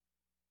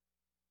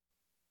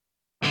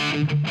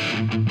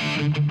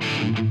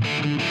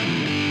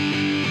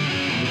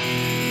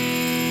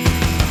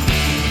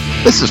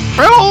This is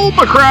Phil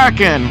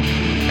McCracken,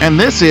 and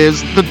this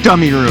is The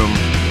Dummy Room.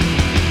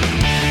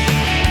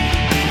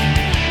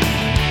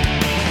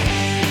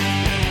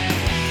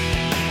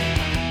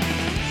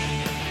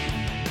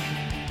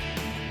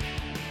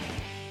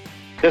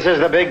 This is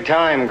the big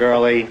time,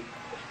 girlie.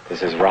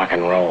 This is rock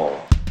and roll.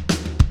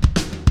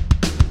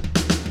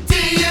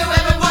 D-U-M-M-Y-R-O-O-M.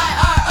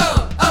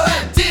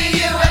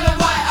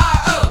 D-U-M-M-Y-R-O-O-M.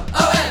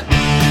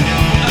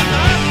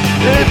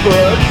 Hey,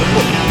 bud.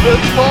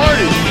 Let's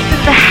party. This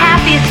is the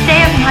happiest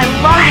day of my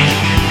life.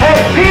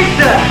 Hey,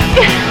 pizza!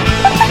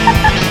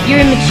 You're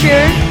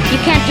immature. You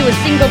can't do a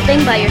single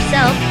thing by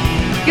yourself.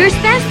 You're a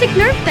spastic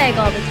nerve bag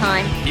all the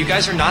time. You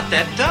guys are not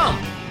that dumb.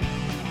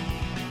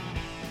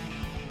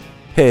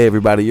 Hey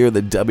everybody, you're in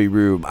the Dummy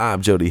Room.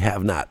 I'm Jody,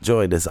 have not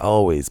joined as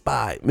always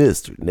by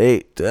Mr.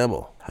 Nate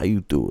Demmel. How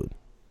you doing?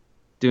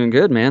 Doing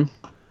good, man.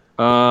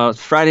 It's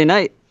Friday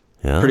night.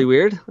 Yeah, pretty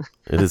weird.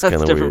 It is kind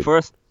of different weird. for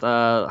us.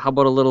 How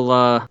about a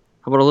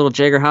little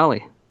Jagger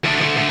Holly?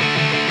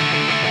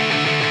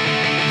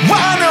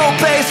 Wanna know a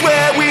place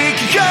where we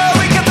can go?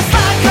 We got the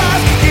fine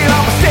cars kicking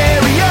on my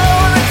stereo,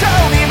 and I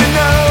don't even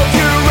know if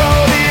you're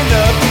rolling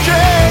up the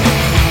drink.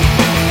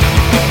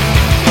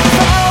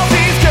 All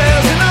these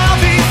girls and all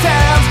these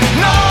towns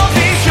and all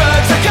these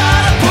drugs I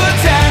gotta put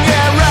down,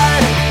 yeah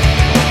right.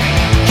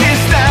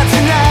 It's not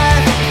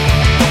tonight.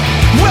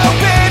 Well,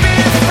 baby,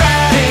 it's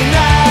Friday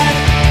night.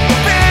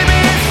 Baby,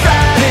 it's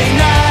Friday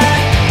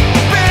night.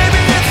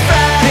 Baby, it's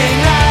Friday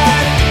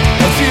night.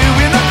 I'm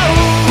doing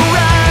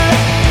alright.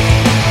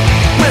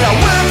 When I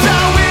worked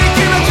all week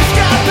and I just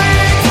got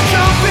paid to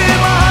jump in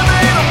my Hummer,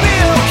 it'll be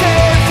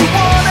okay if you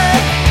want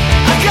it.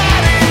 I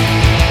got it.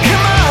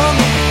 Come on.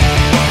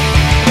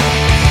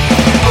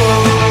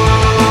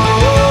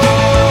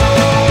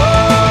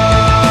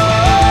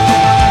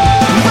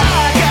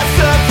 I got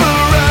stuff for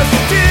us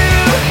to do.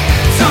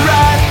 So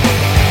right.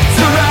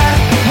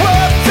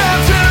 Walk down,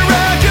 turn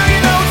around, girl,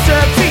 you know it's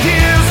up to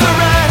you. So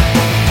right.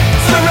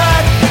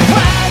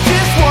 I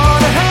just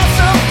wanna have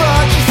some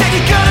fun. She said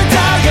you're gonna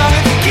die young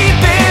if you keep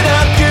it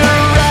up.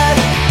 You're right,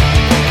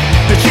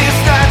 but just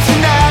not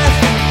tonight.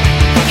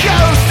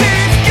 Ghost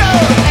is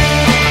gone.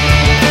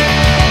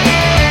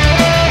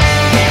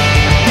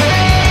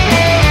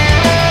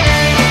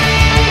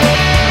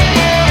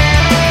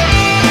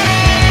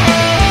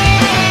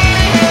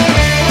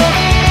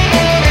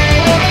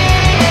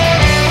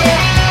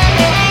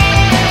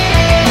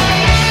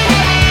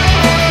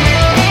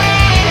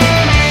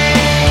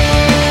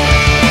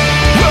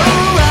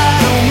 Oh, I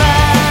don't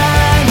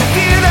mind. If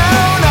you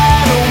don't, I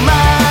don't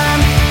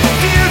mind. If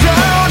you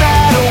don't, I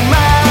don't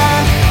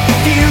mind.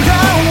 If you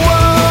don't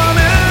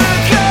wanna,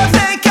 'cause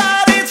thank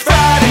God it's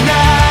Friday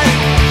night.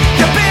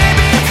 Yeah,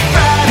 baby, it's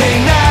Friday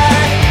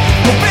night.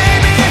 Oh,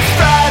 baby, it's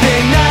Friday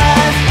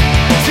night.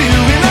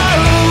 Doing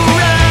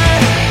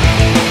alright.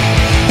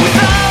 With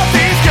all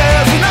these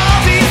girls and all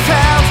these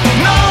towns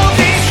and all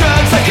these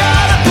drugs I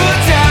gotta put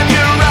down.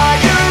 You're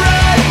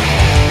right.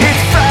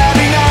 It's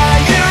Friday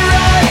night, you're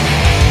right.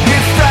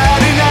 It's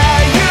Friday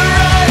night, you're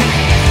right.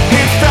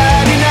 It's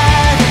Friday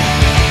night.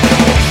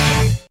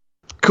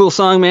 Cool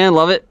song, man.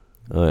 Love it.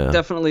 Oh yeah,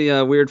 Definitely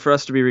weird for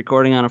us to be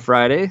recording on a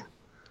Friday.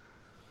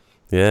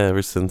 yeah.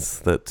 Ever since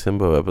that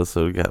Timbo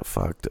episode got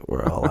fucked,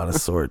 we're all out of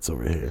sorts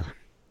over here.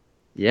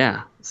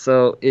 Yeah.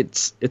 So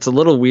it's a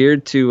little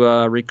weird to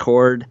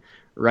record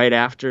right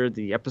after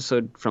the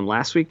episode from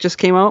last week just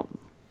came out.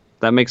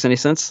 That makes any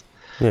sense?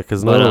 Yeah,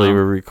 because But, normally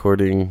we're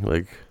recording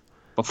like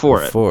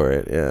Before it. before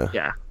it. Yeah.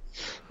 Yeah.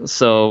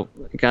 So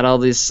got all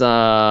this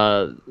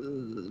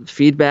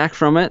feedback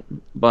from it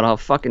about how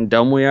fucking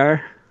dumb we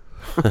are.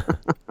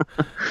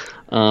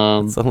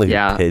 It's only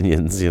yeah.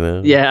 opinions, you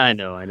know. Yeah, I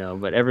know,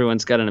 but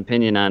everyone's got an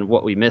opinion on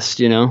what we missed,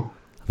 you know.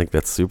 I think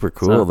that's super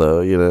cool So- though,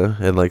 you know.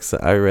 And like, so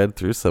I read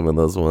through some of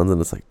those ones, and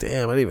it's like,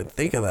 damn, I didn't even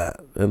think of that.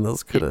 And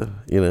those could have,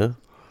 you know.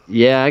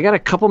 Yeah, I got a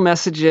couple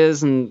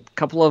messages, and a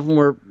couple of them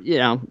were, you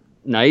know,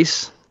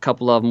 nice. A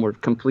couple of them were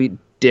complete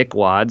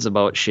dickwads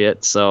about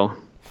shit. So,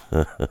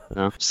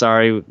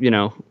 sorry, you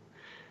know,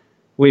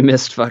 we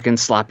missed fucking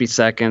sloppy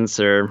seconds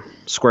or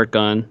squirt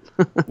gun.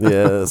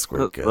 Yeah,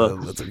 squirt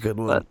gun. That's a good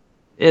one. But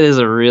it is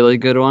a really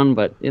good one.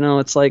 But you know,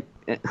 it's like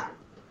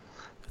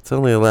It's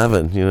only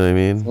 11. You know what I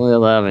mean? only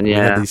 11. We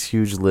Yeah. had these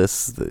huge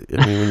lists. That,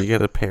 I mean, when you got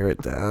to pare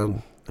it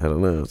down, I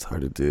don't know. It's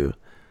hard to do.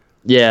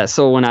 Yeah,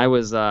 so when I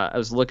was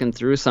looking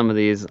through some of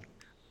these,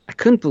 I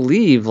couldn't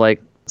believe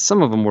like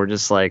some of them were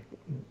just like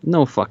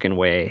no fucking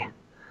way,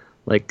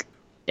 like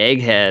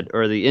Egghead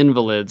or the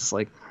Invalids,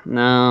 like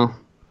no,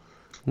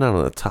 Not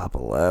on the top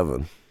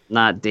 11.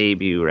 not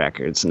debut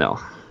records, no.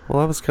 Well,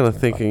 I was kind of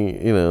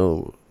thinking, you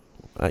know,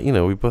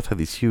 we both had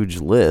these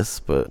huge lists,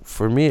 but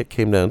for me, it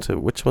came down to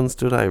which ones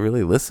did I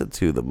really listen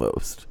to the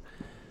most,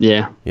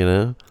 Yeah, you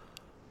know?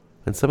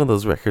 And some of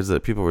those records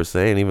that people were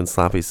saying, even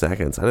Sloppy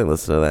Seconds, I didn't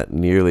listen to that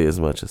nearly as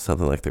much as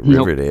something like the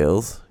Nope.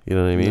 Riverdales, you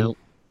know what I mean? Nope.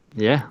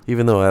 Yeah,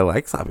 Even though I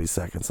like Sloppy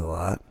Seconds a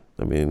lot.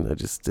 I mean, I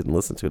just didn't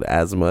listen to it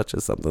as much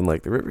as something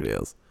like the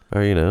Riverdales.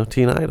 Or,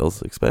 Teen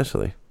Idols,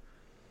 especially.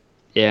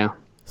 Yeah.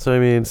 So, I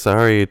mean,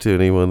 sorry to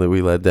anyone that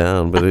we let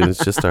down, but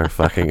it's just our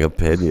fucking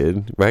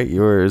opinion. Write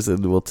yours,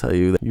 and we'll tell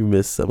you that you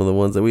missed some of the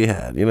ones that we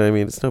had. You know what I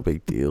mean? It's no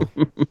big deal.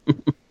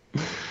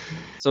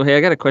 So, hey,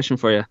 I got a question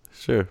for you.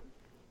 Sure.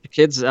 Your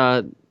kids,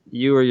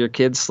 you or your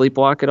kids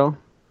sleepwalk at all?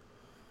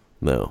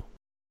 No.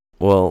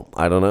 Well,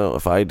 I don't know.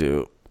 If I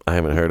do, I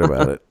haven't heard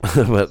about it.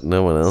 But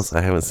no one else.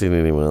 I haven't seen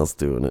anyone else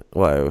doing it.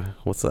 Why?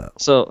 What's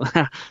that?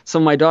 So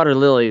my daughter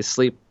Lily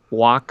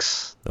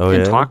sleepwalks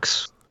and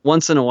talks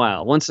once in a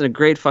while. Once in a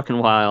great fucking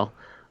while.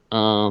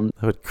 That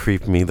would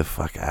creep me the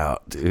fuck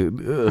out,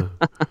 dude. Ugh.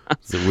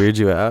 Does it weird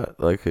you out?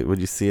 Like, would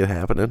you see it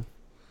happening?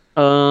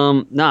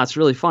 Nah, it's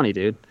really funny,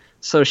 dude.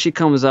 So she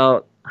comes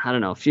out, I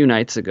don't know, a few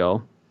nights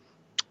ago,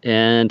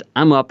 and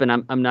I'm up and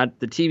I'm not,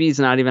 the TV's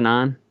not even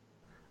on.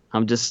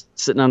 I'm just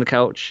sitting on the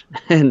couch,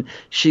 and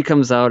she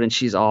comes out and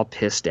she's all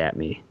pissed at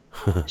me.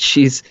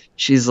 She's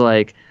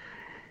like,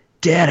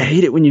 Dad, I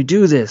hate it when you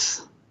do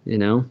this.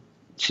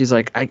 She's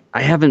like, I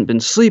haven't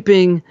been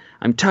sleeping.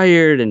 I'm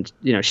tired. And,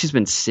 she's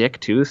been sick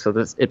too.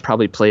 So it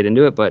probably played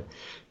into it, but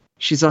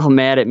she's all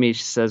mad at me.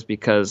 She says,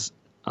 because,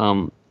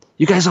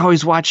 you guys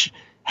always watch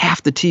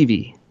half the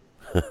TV.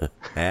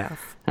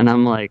 Half? And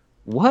I'm like,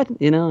 what?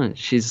 And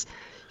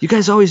you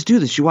guys always do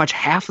this. You watch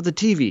half of the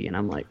TV. And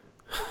I'm like,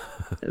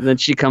 and then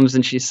she comes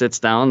and she sits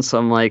down. So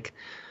I'm like,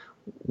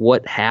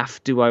 what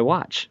half do I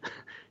watch?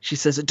 She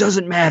says, it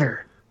doesn't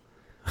matter.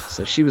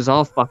 So she was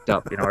all fucked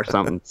up, or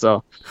something.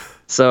 So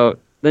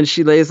then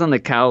she lays on the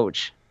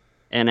couch,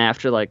 and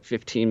after like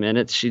 15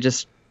 minutes, she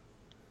just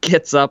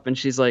gets up and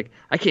she's like,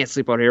 I can't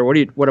sleep out here.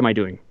 What am I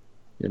doing?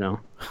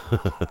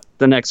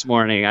 The next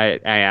morning I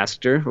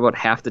asked her about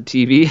half the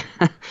TV.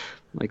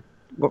 Like,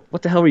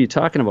 what the hell were you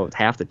talking about with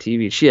half the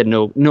TV? She had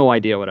no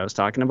idea what I was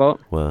talking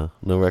about. Wow,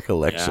 no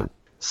recollection. Yeah.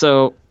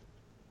 So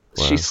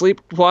she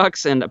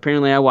sleepwalks, and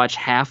apparently I watch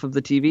half of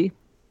the TV.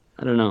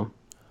 I don't know.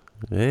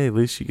 Hey, at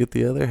least you get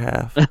the other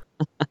half.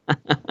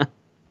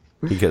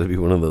 You gotta be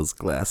one of those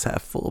glass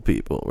half full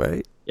people,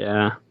 right?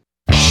 Yeah.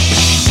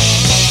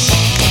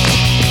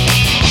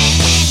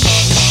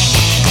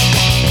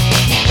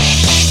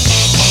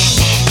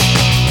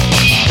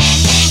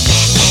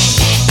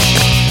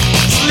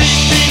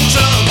 Sleeping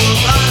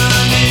troubles,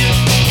 I knew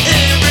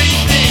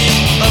everything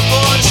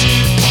about you.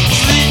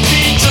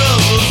 Sleeping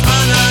troubles,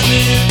 and I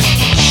knew.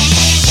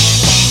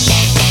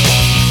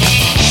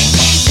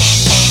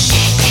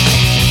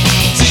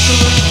 Tickle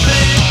the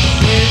pen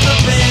with a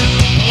pen,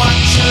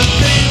 watch your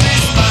pain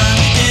respond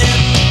again.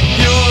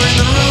 You're in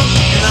the room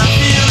and I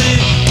feel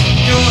it.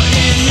 You're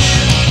in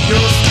here,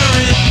 you're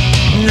stirring.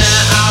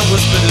 Now I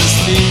whisper to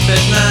sleep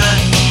at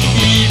night,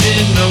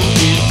 even though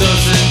it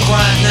doesn't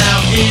quite. Now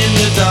in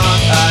the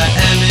dark I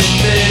am in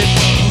bed.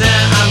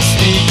 Now I'm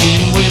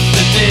speaking with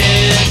the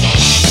dead.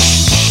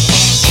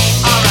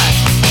 Alright.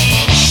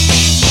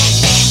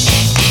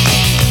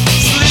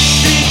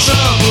 Sleeping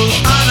troubles,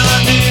 and I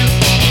knew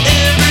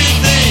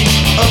everything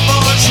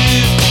about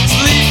you.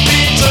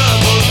 Sleeping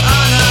troubles,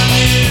 and I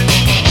knew.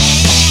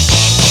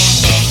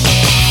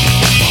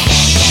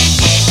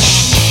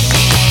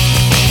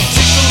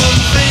 Tickle a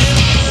pen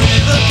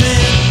with a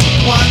pen,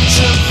 watch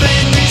a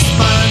pen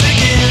respond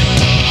again.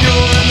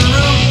 You're in the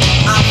room,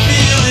 I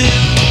feel it.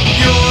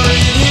 You're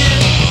in here,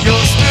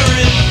 your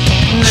spirit.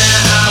 Now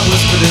I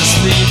whisper to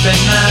sleep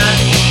at night,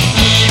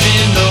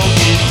 even though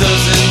it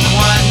doesn't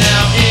quite.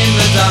 Now in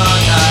the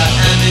dark I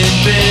am in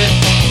bed.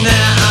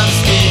 Now I'm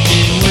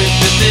speaking with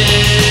the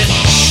dead.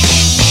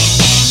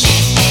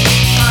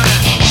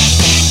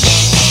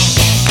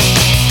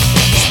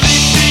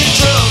 Sleeping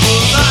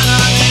troubles, and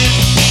I knew.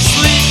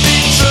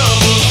 Sleeping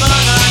troubles,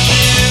 and I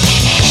knew.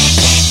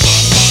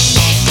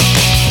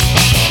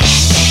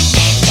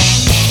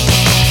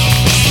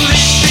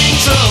 Sleeping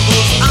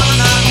troubles,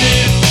 and I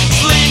knew.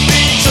 Sleeping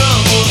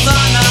troubles,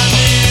 and I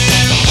knew.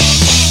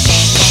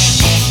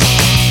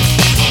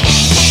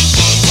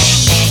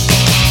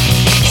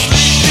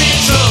 Sleeping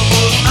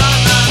troubles,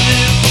 and I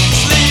knew.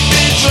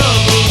 Sleeping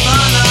troubles,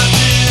 and I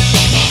knew.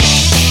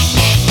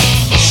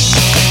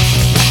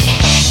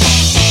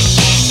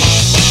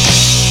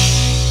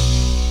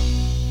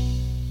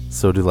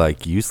 So do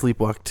you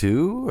sleepwalk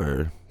too,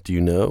 or do you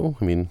know?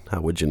 I mean,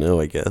 how would you know,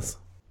 I guess?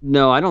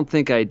 No, I don't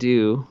think I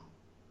do.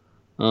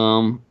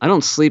 I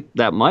don't sleep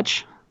that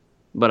much,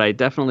 but I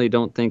definitely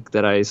don't think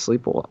that I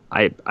sleepwalk.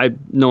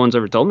 No one's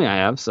ever told me I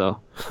have, so.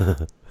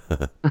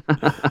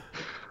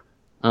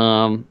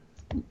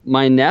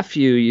 My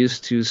nephew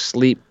used to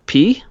sleep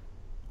pee,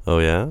 Oh,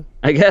 yeah?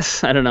 I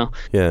guess. I don't know.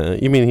 Yeah,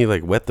 you mean he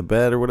wet the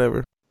bed or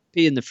whatever?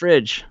 Pee in the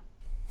fridge.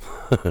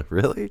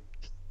 Really?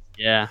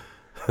 Yeah.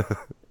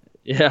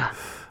 Yeah.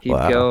 He'd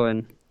Wow. go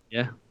and,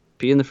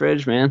 pee in the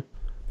fridge, man.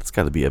 It's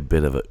got to be a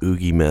bit of a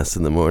oogie mess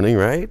in the morning,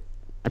 right?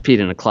 I peed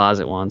in a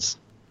closet once,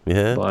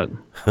 Yeah? but,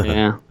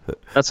 yeah.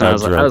 That's when How I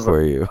was like, drunk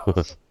were you?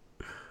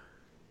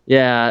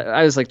 yeah,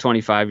 I was like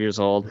 25 years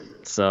old,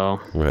 so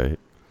Right.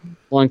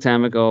 long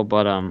time ago,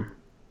 but,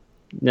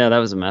 yeah, that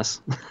was a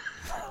mess.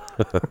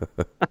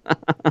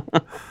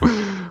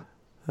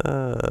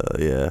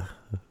 Yeah,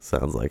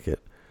 sounds like it.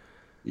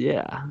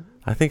 Yeah.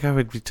 I think I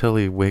would be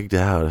totally wigged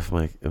out if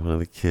one of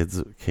the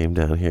kids came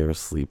down here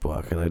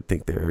sleepwalking. I'd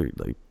think they were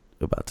like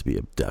about to be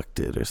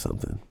abducted or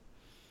something.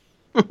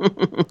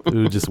 It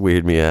would just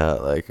weird me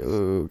out. Like,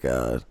 oh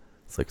god,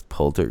 it's like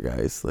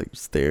poltergeist, like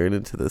staring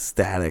into the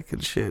static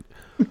and shit.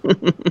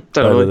 Totally.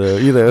 I don't know,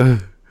 you know.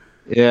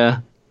 Yeah.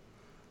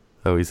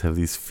 I always have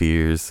these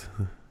fears,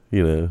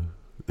 you know.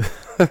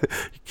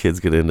 Kids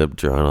could end up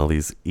drawing all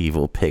these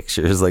evil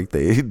pictures like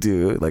they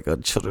do, like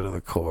on Children of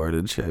the Corn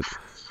and shit.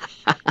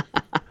 I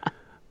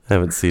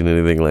haven't seen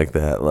anything like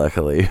that,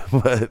 luckily.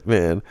 But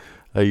man,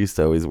 I used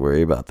to always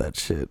worry about that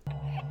shit.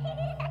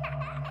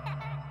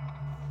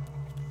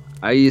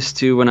 I used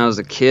to, when I was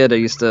a kid, I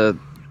used to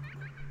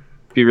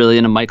be really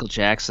into Michael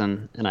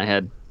Jackson, and I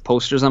had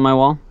posters on my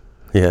wall.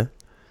 Yeah.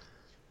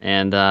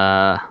 And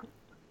I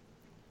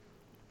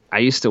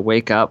used to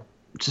wake up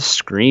just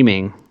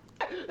screaming.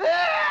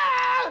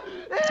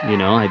 You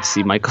know, I'd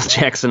see Michael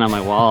Jackson on my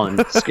wall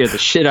and scare the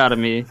shit out of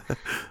me.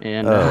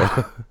 And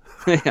yeah,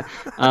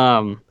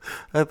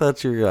 I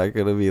thought you were like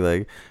gonna be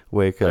like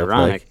wake up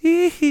ironic. like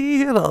hee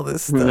hee and all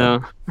this stuff.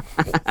 No,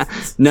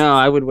 no,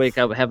 I would wake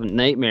up having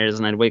nightmares,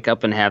 and I'd wake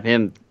up and have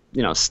him,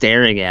 you know,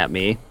 staring at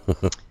me,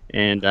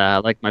 and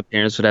like my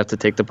parents would have to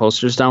take the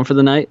posters down for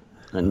the night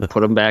and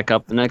put them back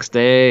up the next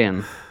day.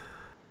 And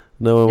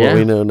Knowing Yeah. what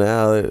we know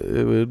now,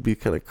 it would be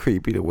kind of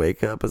creepy to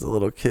wake up as a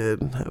little kid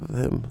and have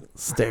him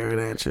staring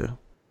at you.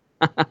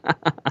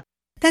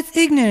 That's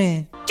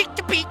ignorant.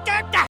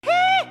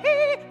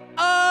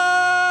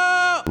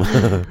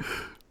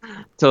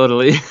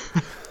 totally.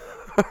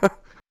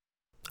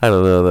 I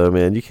don't know though,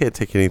 man. You can't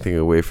take anything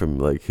away from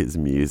like his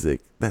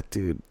music. That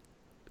dude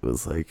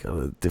was like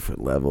on a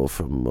different level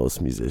from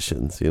most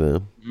musicians, you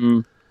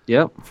know?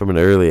 Yep. From an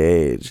early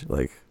age.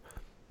 Like,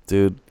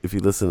 dude, if you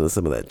listen to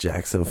some of that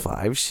Jackson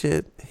 5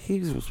 shit, he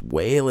was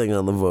wailing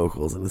on the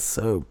vocals and it's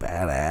so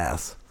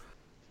badass.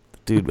 The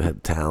dude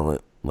had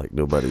talent like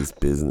nobody's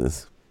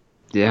business.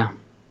 Yeah.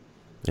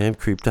 And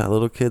creeped out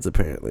little kids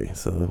apparently,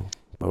 so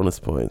bonus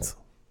points.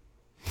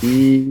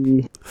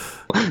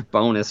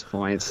 Bonus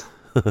points.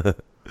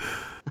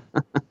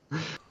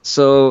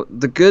 So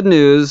the good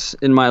news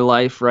in my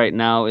life right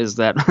now is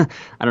that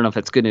I don't know if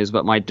it's good news,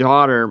 but my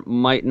daughter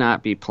might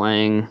not be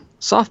playing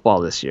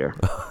softball this year.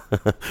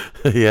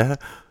 Yeah?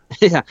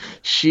 Yeah,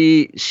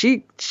 she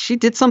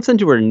did something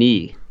to her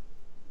knee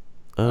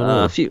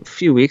Oh, a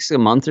few weeks, a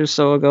month or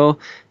so ago,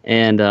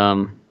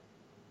 and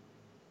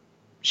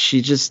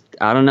she just,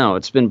 I don't know,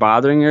 it's been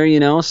bothering her, you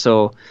know.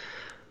 So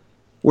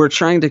we're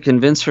trying to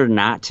convince her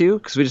not to,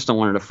 because we just don't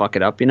want her to fuck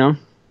it up, you know.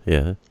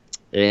 yeah.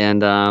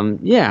 And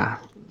yeah,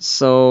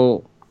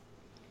 so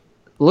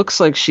looks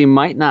like she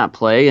might not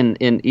play,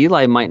 and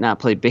Eli might not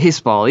play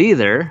baseball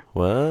either.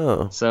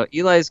 Wow. So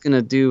Eli's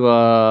gonna do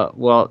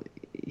well,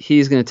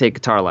 he's gonna take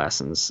guitar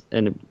lessons,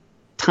 and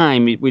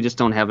time, we just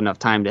don't have enough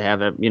time to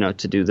have it, you know,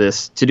 to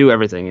do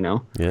everything, you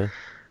know, Yeah.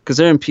 because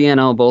they're in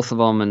piano, both of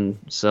them, and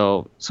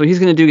so he's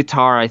gonna do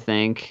guitar, I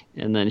think,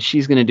 and then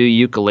she's gonna do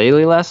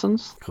ukulele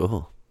lessons,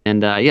 Cool.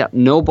 and yeah,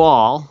 no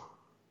ball.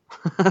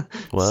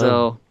 Wow.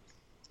 So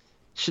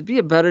should be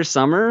a better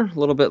summer, a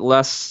little bit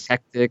less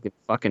hectic, and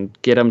fucking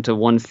get them to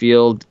one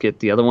field, get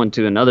the other one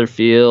to another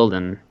field,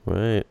 and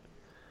Right.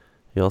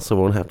 You also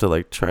won't have to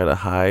like try to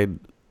hide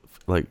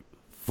like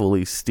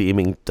fully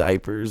steaming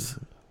diapers.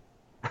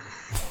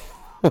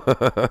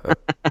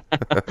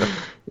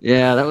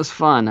 yeah, that was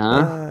fun,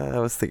 huh? I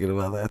was thinking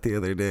about that the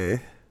other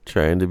day.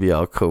 Trying to be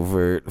all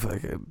covert,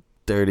 like a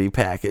dirty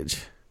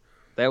package.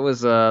 That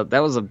was a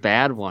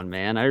bad one,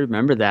 man. I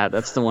remember that.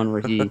 That's the one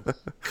where he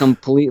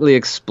completely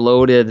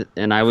exploded,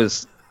 and I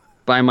was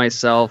by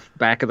myself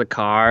back of the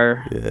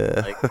car.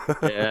 Yeah.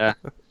 Like, yeah.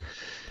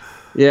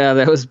 Yeah,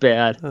 that was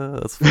bad.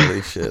 That's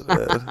funny shit,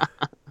 man.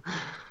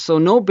 So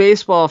no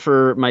baseball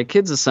for my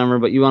kids this summer,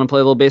 but you want to play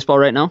a little baseball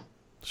right now?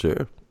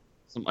 Sure.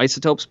 Some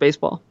Isotopes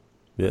baseball?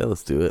 Yeah,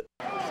 let's do it.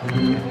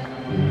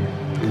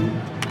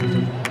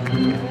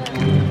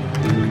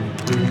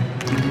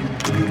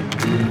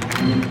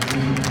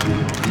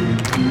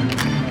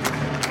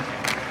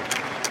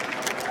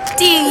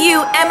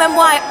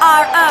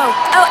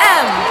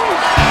 DUMMYROOM.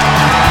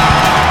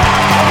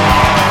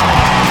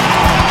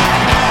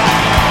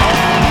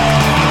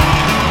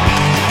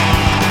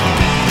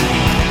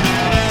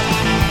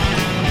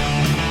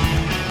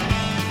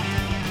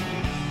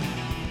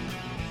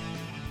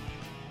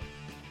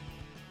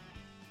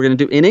 We're going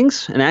to do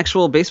innings, an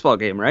actual baseball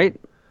game, right?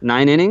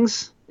 9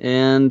 innings,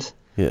 and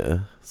Yeah.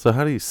 So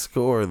how do you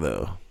score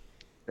though?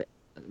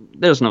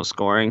 there's no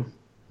scoring.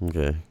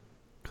 Okay.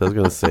 'Cause I was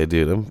gonna say,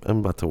 dude, I'm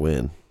about to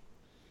win.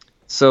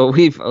 So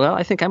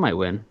I think I might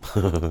win.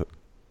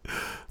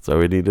 So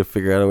we need to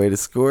figure out a way to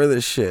score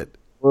this shit.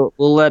 We'll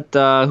let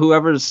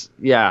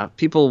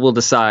people will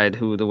decide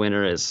who the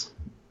winner is.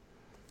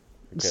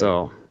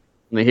 So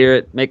when they hear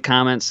it, make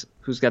comments.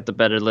 Who's got the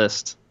better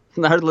list?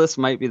 Our list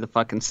might be the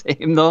fucking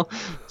same though.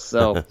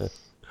 So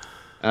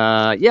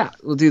yeah,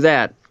 we'll do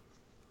that.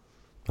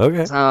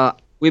 Okay.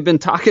 we've been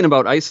talking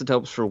about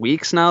Isotopes for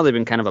weeks now. They've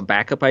been kind of a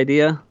backup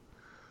idea.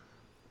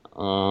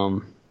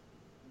 Finally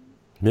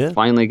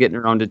getting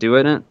around to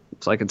doing it,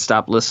 so I could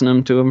stop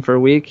listening to them for a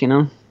week, you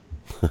know?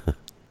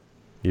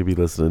 You'll be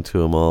listening to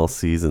them all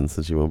season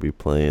since you won't be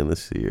playing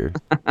this year.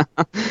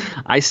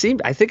 I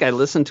think I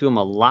listened to them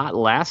a lot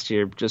last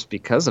year just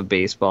because of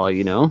baseball,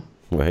 you know?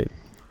 Right.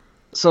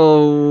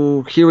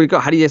 So here we go.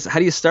 How do you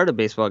start a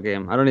baseball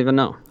game? I don't even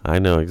know. I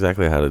know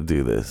exactly how to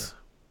do this.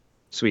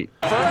 Sweet.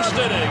 First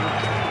inning.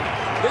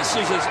 This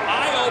is as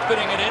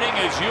eye-opening an inning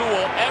as you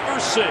will ever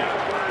see.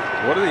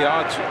 What are the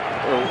odds?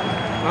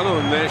 I know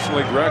the National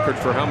League record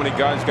for how many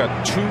guys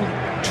got two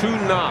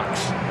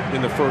knocks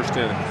in the first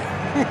inning.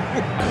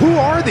 Who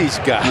are these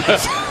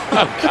guys?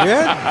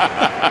 Kid?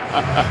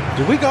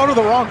 Did we go to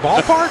the wrong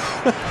ballpark?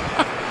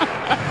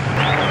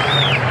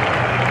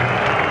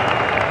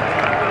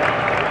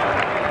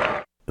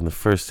 In the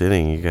first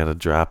inning, you got to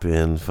drop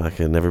in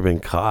fucking Never Been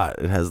Caught.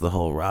 It has the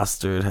whole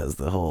roster. It has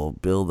the whole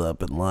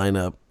build-up and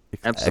lineup.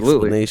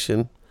 Absolutely.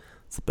 Explanation.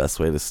 It's the best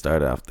way to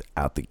start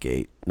out the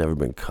gate. Never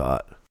Been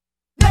Caught.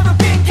 Never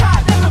been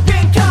caught, never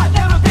been caught,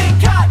 never been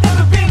caught,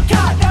 never been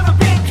caught, never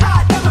been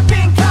caught, never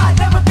been caught,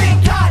 never been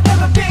caught,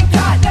 never been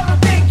caught, never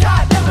been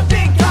caught, never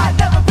been caught,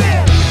 never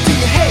been. Do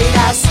you hate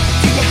us?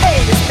 Do you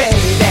hate us,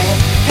 baby?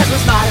 'Cause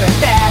we're smarter and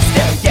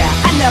faster. Yeah,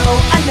 I know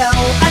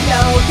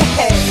you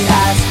hate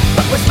us,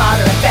 but we're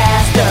smarter and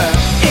faster.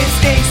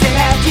 Instincts and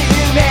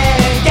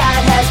acumen, God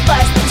has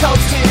blessed the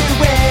toast to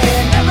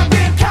win. Never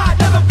been caught,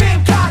 never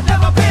been caught,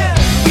 never been.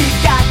 We've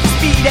got the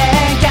speed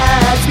and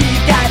guts,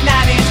 we've got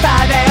 9-inch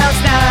 5-ounce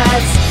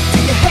nuts. Do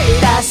you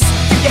hate us?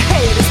 Do you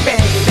hate us,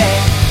 baby?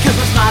 'Cause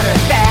we're smarter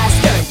and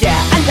faster. Yeah,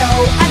 I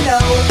know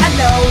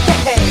you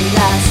hate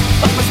us,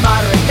 but we're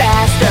smarter and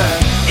faster.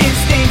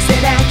 Instincts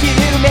and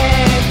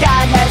acumen,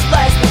 God has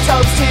blessed the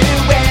toast to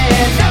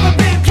win. Never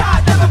been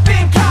caught, never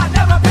been caught,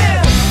 never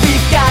been.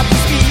 We've got the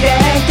speed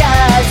and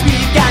guts,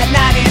 we've got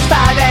 9-inch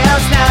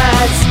 5-ounce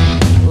nuts.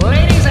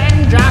 Ladies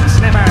and jock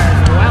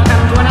sniffers,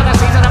 welcome to another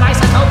season of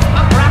Isotopes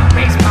of Rock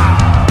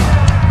Baseball.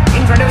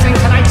 Introducing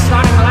tonight's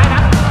starting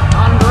lineup,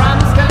 on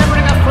drums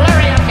delivering a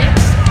flurry of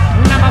hits,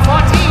 number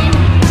 14,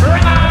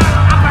 Trevor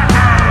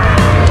Uppercut.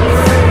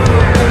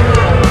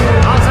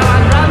 Also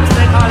on drums,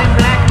 they call him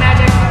Black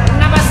Magic,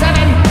 number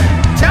 7,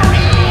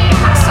 Tony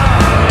Hustle.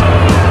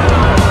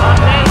 On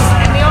bass,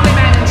 and the only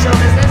man in show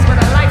business with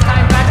a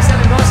lifetime practice of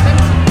endorsement,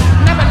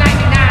 number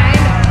 99,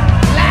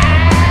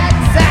 Lad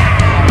Zach.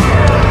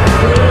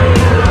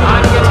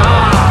 On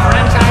guitar,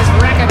 franchise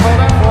record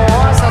holder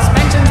for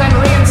suspensions and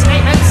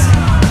reinstatements,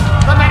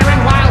 the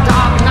veteran wild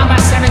dog number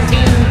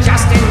 17,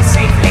 Justin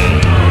Safely.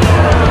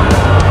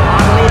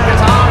 On lead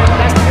guitar and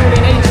best dude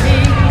in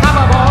HD,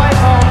 cover boy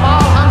for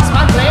Ball Hunts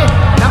Monthly,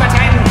 number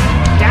 10,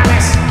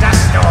 Dallas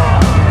Dustor.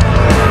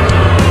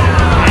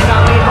 And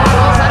on lead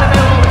vocals,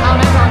 unavailable to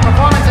comment on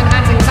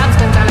performance-enhancing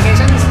substance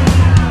allegations,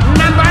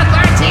 number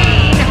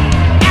 13,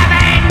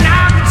 Evan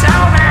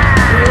October.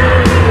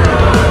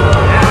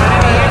 Now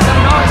let me hear some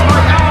noise for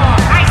your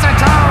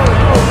Isotopes.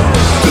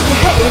 Do you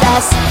hate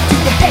us? Do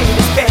you hate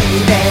us,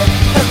 baby?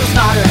 'Cause we're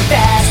smarter and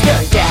faster.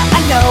 Yeah,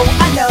 I know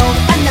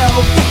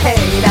you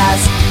hate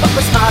us, but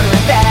we're smarter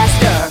and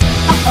faster.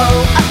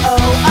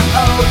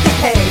 You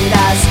hate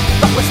us,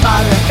 but we're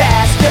smarter and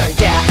faster.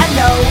 Yeah, I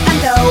know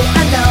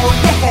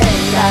you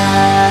hate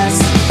us.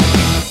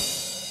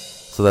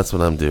 So that's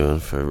what I'm doing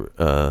for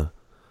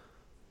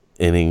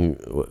inning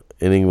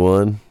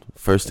one.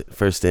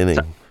 First inning.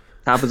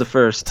 Top of the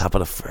first. Top of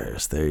the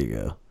first. There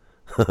you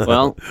go.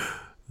 Well,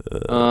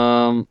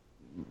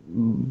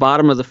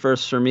 bottom of the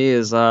first for me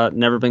is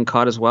Never Been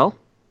Caught as well.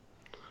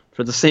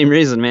 For the same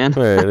reason, man.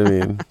 Right. I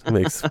mean, it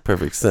makes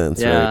perfect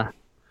sense, Yeah. right?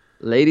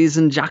 Ladies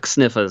and jock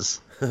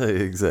sniffers.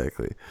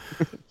 Exactly.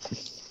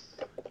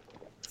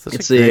 Such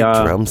It's a great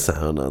a, drum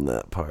sound on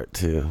that part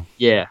too.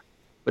 Yeah.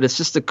 But it's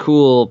just a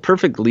cool,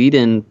 perfect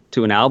lead-in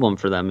to an album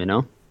for them, you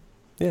know?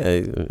 Yeah,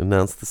 he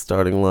announced the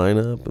starting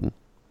lineup and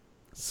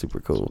super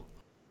cool.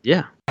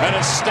 Yeah. And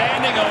a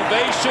standing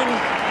ovation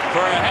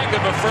for a heck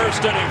of a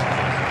first inning.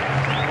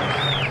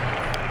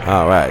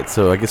 All right,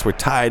 so I guess we're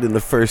tied in the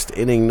first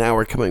inning. Now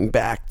we're coming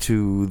back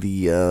to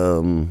the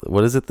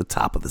what is it? The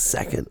top of the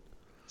second.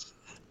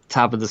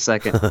 Top of the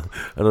second.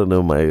 I don't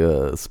know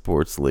my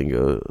sports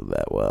lingo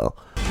that well.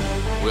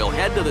 We'll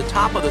head to the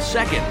top of the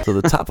second. So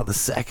the top of the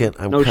second,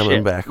 I'm No coming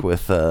shit. back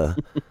with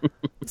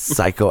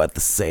Psycho at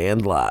the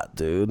Sandlot,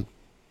 dude.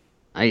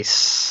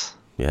 Nice.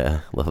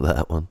 Yeah, love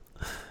that one.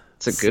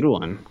 It's a good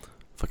one.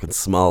 Fucking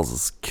Smalls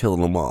is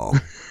killing them all.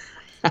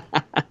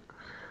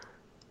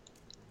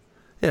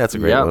 Yeah, that's a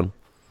great Yep. one.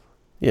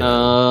 Yeah.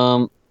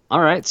 All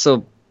right,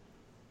 so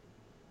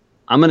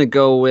I'm gonna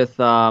go with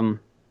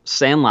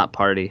Sandlot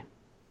Party.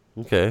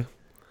 Okay.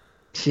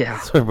 Yeah.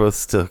 So we're both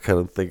still kind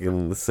of thinking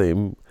in the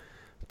same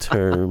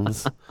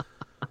terms.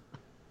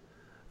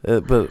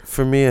 But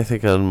for me, I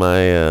think on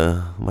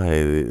my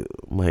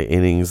my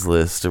innings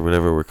list or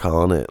whatever we're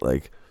calling it,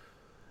 like,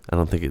 I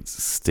don't think it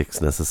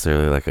sticks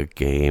necessarily like a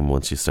game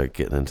once you start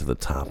getting into the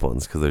top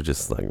ones, because they're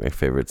just like my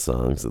favorite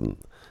songs, and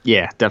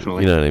Yeah,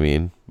 definitely. You know what I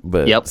mean?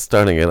 But Yep.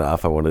 starting it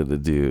off, I wanted to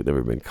do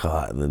Never Been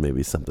Caught, and then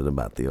maybe something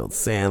about the old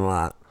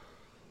Sandlot.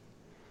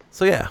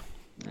 So yeah,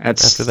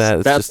 after that,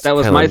 it's just that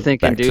was kinda my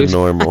thinking, back dude. to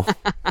normal.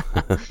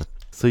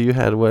 So you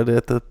had what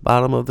at the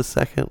bottom of the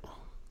second?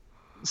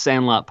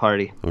 Sandlot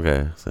Party.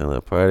 Okay,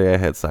 Sandlot Party. I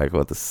had Psycho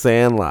at the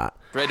Sandlot.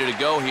 Ready to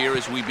go here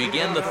as we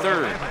begin the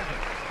third.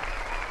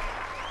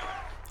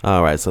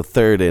 All right, so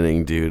third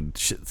inning, dude.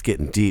 Shit's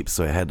getting deep,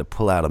 so I had to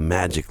pull out a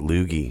magic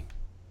loogie.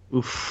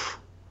 Oof.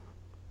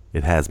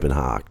 It has been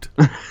hawked.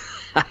 Magic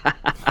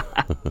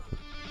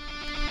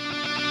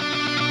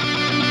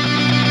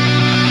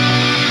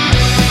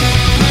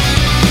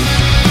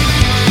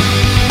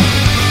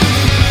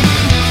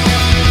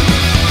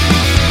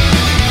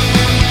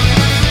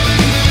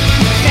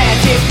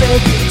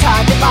loogie,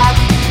 target lock.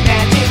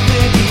 Magic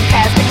loogie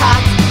has been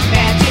hot.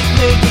 Magic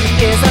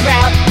loogie is a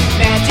route.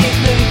 Magic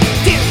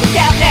loogie, do look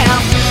out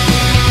now.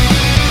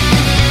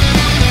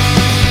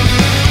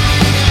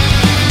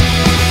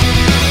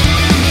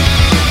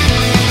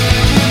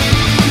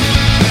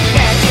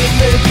 Magic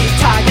loogie,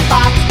 target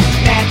lock.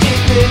 Magic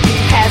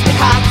loogie has been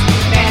hot.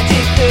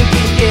 Magic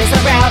loogie is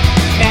a route.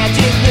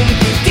 Magic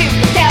loogie, do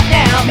look out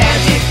now.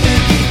 Magic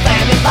loogie,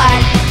 flaming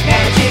light.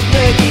 Magic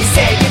loogie,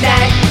 say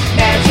goodnight.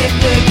 Magic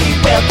loogie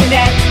will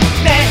connect.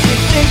 Magic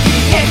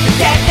loogie, hit the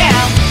deck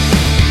now.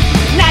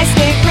 Nice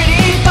game,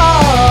 pretty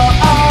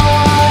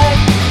boy.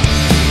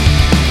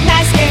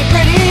 Nice game,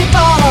 pretty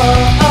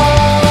boy.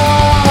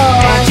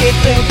 Magic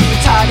loogie,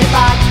 target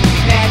lock.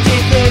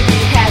 Magic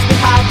loogie has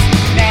been hot.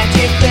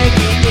 Magic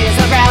loogie is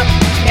a route.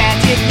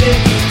 Magic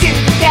loogie, do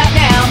look out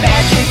now.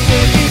 Magic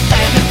loogie,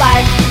 flaming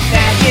light.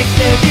 Magic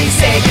loogie,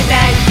 say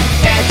goodnight.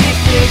 Magic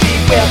loogie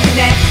will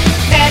connect.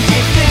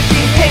 Magic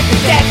loogie, hit the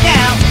deck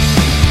now.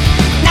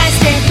 Nice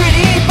game,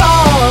 pretty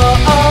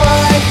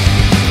boy.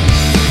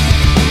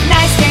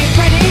 Nice game,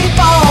 pretty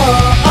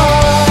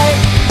boy.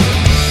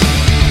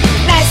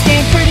 Nice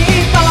game,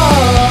 pretty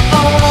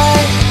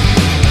boy.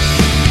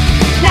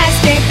 Nice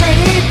game,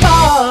 pretty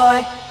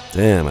boy.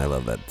 Damn, I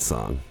love that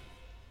song.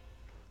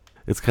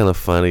 It's kind of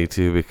funny,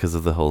 too, because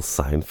of the whole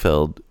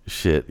Seinfeld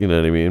shit. You know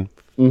what I mean?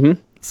 Mm-hmm.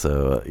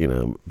 So,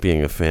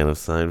 being a fan of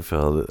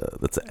Seinfeld,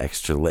 that's an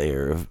extra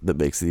layer that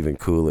makes it even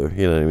cooler.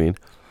 You know what I mean?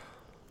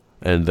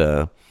 And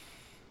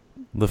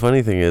the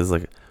funny thing is,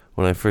 like,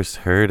 when I first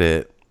heard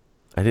it,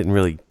 I didn't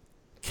really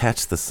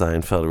catch the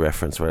Seinfeld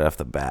reference right off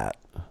the bat.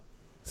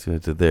 See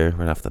what I did there?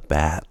 Right off the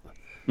bat.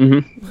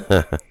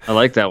 Mm-hmm. I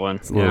like that one.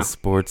 It's a little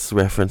sports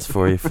reference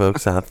for you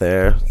folks out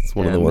there. It's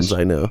one of the ones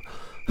I know.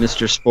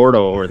 Mr. Sporto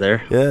over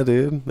there. Yeah,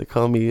 dude. They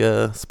call me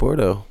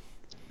Sporto.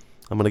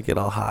 I'm going to get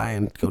all high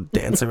and go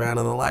dance around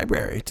in the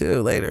library,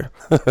 too, later.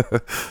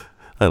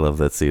 I love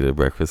that scene at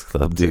Breakfast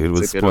Club, dude,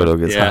 when Sporto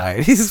gets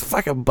high. He's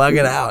fucking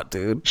bugging out,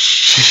 dude.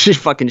 She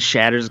fucking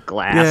shatters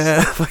glass.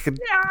 Yeah, fucking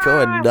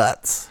going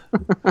nuts.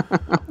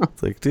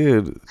 It's like,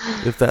 dude,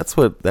 if that's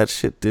what that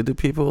shit did to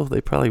people, they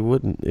probably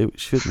wouldn't. It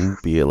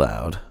shouldn't be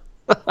allowed.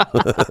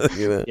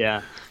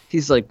 Yeah.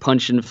 He's like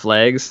punching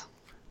flags.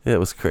 Yeah, it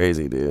was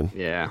crazy, dude.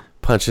 Yeah.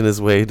 Punching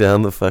his way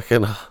down the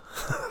fucking...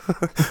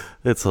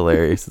 It's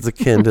hilarious. It's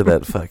akin to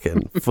that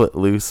fucking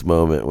Footloose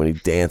moment when he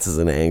dances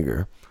in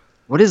anger.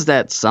 What is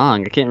that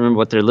song? I can't remember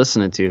what they're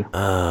listening to.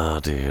 Oh,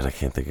 dude, I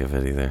can't think of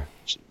it either.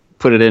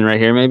 Put it in right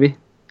here, maybe?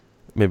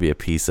 Maybe a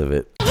piece of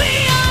it.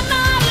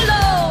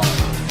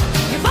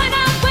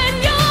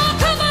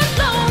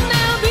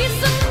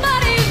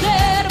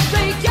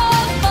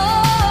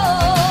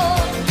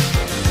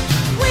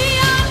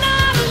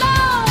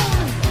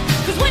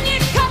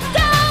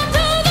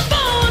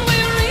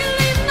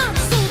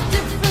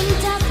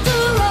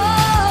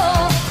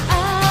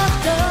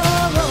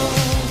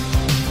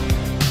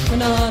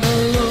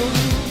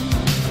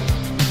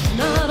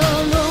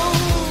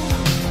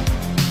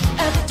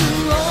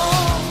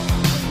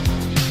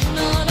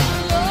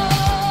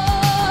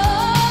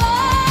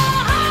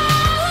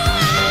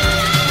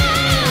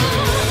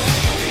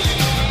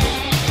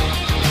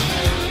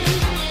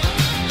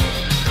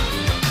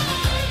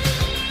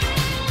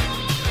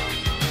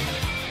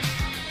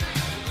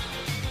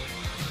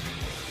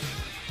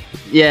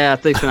 Yeah,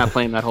 thanks for not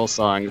playing that whole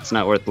song. It's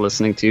not worth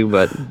listening to,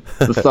 but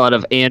the thought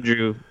of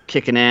Andrew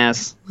kicking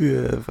ass.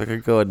 Yeah, fucking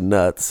going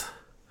nuts.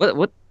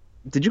 What?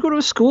 Did you go to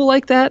a school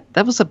like that?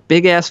 That was a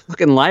big-ass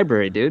fucking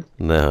library, dude.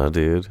 No,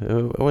 dude.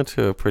 I went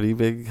to a pretty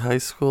big high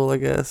school, I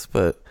guess,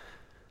 but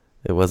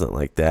it wasn't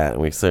like that.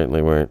 And we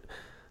certainly weren't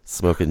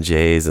smoking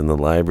J's in the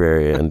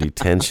library on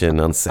detention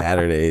on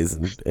Saturdays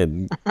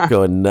and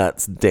going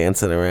nuts,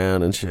 dancing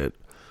around and shit.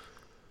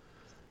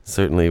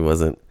 Certainly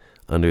wasn't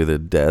under the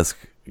desk,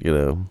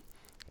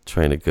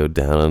 trying to go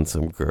down on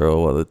some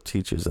girl while the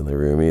teacher's in the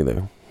room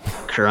either.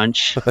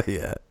 Crunch.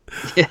 Yeah.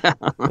 Yeah.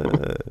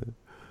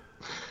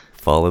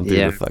 Falling through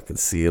the fucking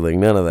ceiling.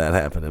 None of that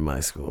happened in my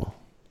school.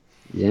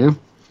 Yeah.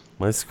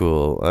 My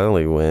school, I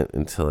only went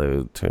until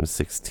I turned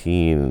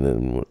 16, and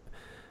then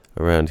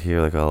around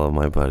here, like all of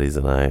my buddies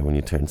and I, when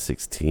you turn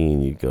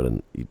 16, you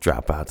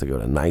drop out to go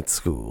to night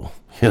school.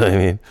 You know what I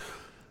mean?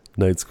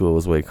 Night school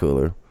was way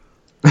cooler.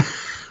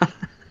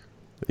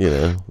 You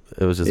know,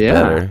 it was just Yeah.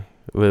 better.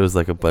 It was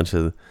like a bunch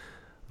of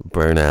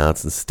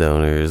burnouts and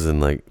stoners and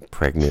like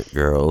pregnant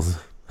girls.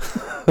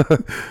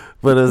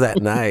 But it was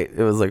at night.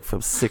 It was like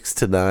from 6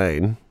 to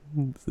 9.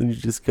 And you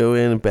just go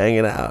in and bang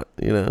it out,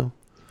 you know?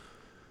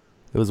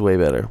 It was way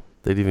better.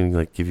 They'd even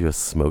like give you a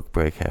smoke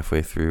break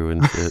halfway through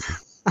and shit.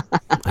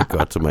 I'd go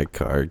out to my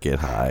car, get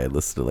high,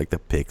 listen to like the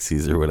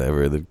Pixies or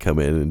whatever, then come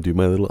in and do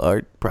my little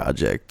art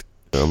project.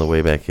 And on the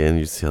way back in,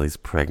 you see all these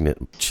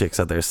pregnant chicks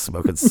out there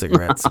smoking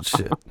cigarettes and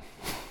shit.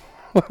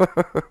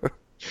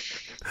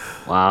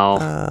 Wow.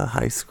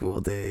 High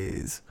school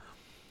days.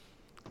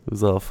 It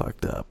was all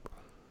fucked up.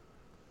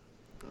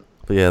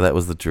 But yeah, that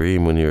was the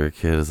dream when you were a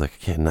kid. It was like,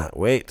 I cannot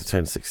wait to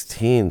turn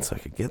 16 so I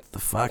could get the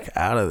fuck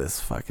out of this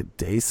fucking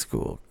day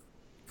school.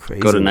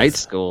 Crazy. Go to night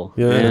school.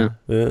 Yeah.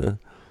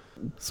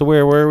 So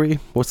where were we?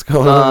 What's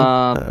going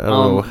on? I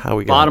don't know how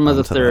we got bottom of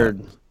the onto third.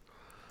 that.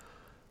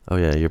 Oh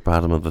yeah, you're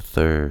bottom of the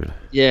third.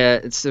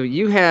 Yeah, so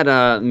you had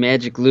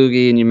Magic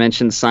Loogie and you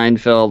mentioned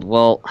Seinfeld.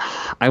 Well,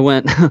 I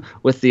went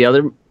with the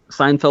other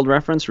Seinfeld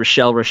reference,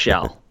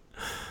 Rochelle.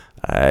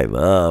 I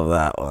love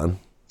that one.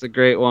 It's a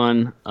great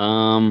one.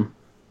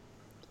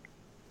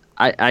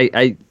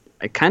 I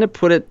kind of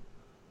put it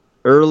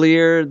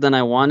earlier than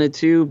I wanted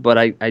to, but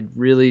I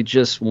really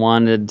just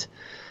wanted.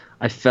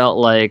 I felt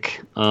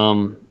like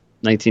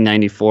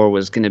 1994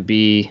 was going to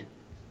be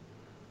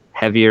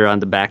heavier on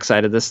the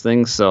backside of this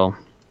thing, so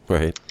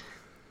right.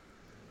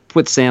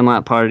 Put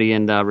Sandlot Party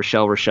and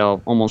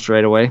Rochelle almost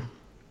right away.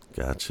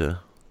 Gotcha.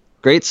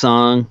 Great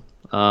song.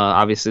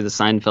 Obviously the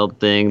Seinfeld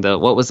thing.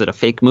 What was it? A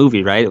fake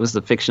movie, right? It was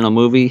the fictional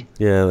movie.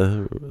 Yeah,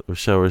 the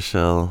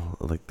Rochelle,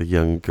 like the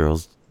young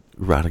girl's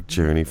erotic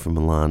journey from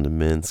Milan to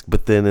Minsk.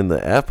 But then in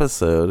the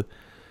episode,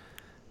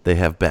 they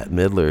have Bette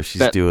Midler.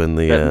 She's doing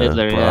the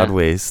Midler,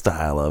 Broadway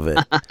style of it.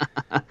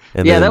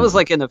 And yeah, then, that was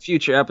like in a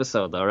future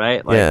episode, though,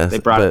 right? Like, yeah, they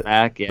brought it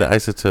back. Yeah. The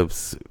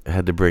Isotopes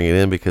had to bring it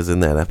in because in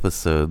that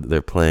episode,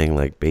 they're playing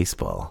like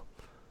baseball.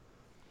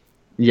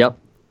 Yep.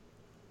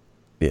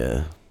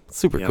 Yeah,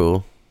 super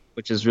cool.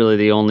 Which is really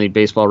the only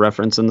baseball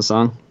reference in the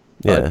song.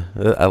 Yeah,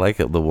 I like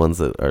it, the ones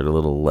that are a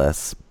little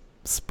less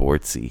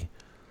sportsy,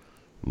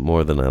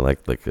 more than I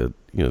like a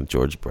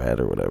George Brad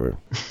or whatever.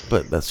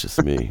 But that's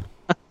just me.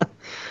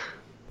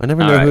 I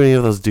never know who any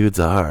of those dudes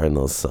are in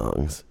those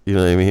songs. You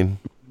know what I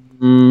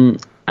mean?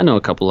 I know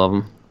a couple of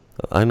them.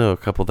 I know a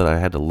couple that I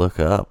had to look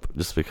up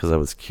just because I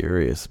was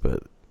curious.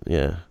 But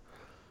yeah,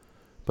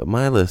 but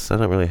my list, I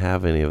don't really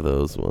have any of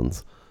those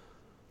ones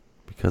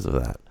because of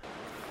that.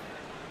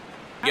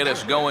 Get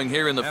us going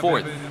here in the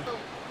fourth.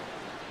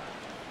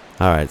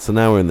 All right, so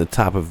now we're in the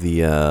top of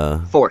the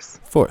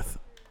fourth.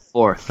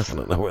 I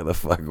don't know where the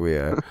fuck we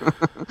are.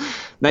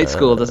 Night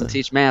school doesn't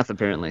teach math,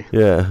 apparently.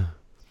 Yeah.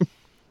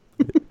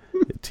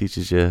 It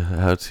teaches you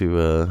how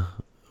to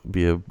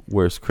be a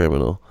worse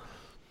criminal,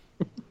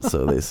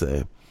 so they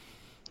say.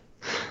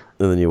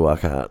 And then you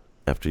walk out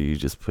after you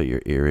just put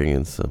your earring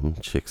in some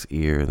chick's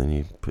ear, and then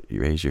you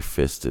raise your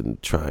fist in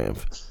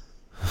triumph.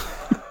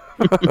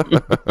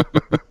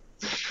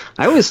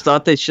 I always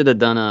thought they should have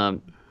done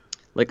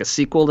a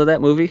sequel to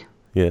that movie.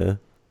 Yeah.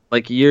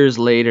 Like years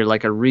later,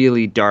 like a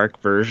really dark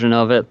version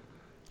of it.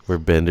 Where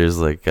Bender's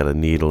like got a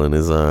needle in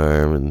his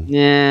arm and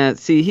yeah,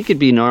 see, he could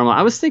be normal.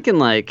 I was thinking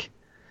like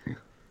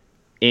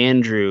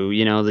Andrew,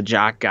 the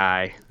jock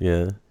guy.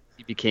 Yeah.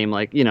 He became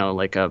like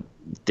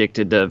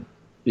addicted to,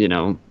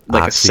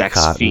 like a sex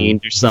Oxycontin.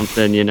 fiend or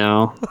something, He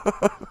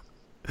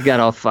got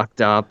all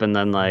fucked up, and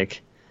then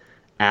like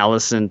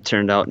Allison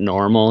turned out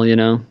normal,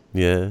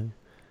 Yeah.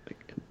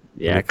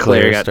 Yeah, and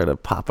Claire got started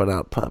popping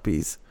out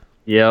puppies.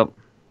 Yep.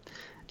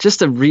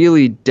 Just a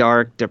really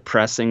dark,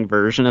 depressing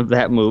version of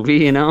that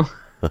movie,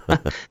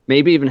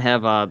 Maybe even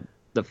have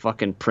the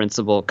fucking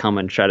principal come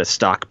and try to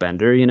stalk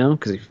Bender,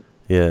 because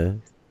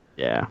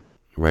Yeah.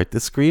 Write the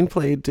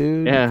screenplay,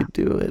 dude. Yeah. You could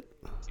do it.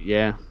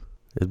 Yeah.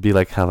 It'd be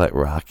like how that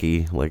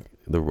Rocky, like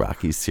the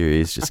Rocky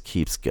series just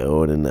keeps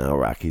going, and now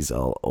Rocky's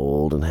all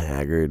old and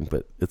haggard,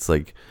 but it's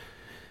like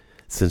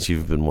since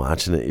you've been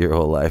watching it your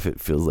whole life,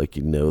 it feels like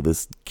you know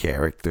this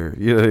character.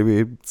 You know what I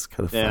mean? It's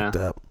kind of fucked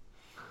up.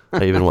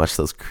 I even watched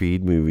those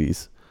Creed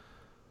movies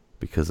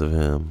because of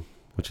him,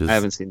 which is... I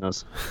haven't seen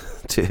those.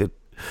 Dude,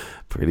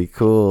 pretty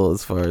cool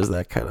as far as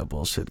that kind of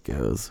bullshit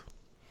goes.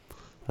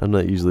 I'm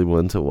not usually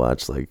one to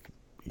watch, like,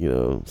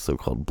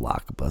 so-called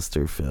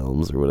blockbuster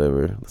films or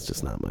whatever. That's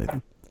just not my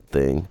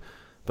thing.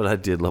 But I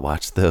did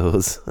watch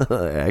those.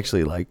 I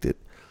actually liked it.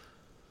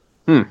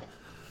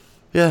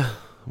 Yeah,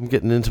 I'm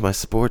getting into my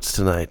sports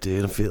tonight,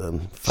 dude. I'm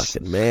feeling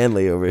fucking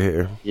manly over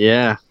here.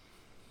 Yeah.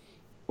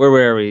 Where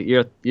were we?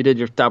 You did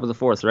your top of the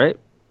fourth, right?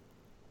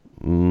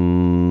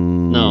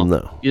 No.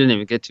 You didn't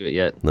even get to it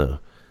yet. No.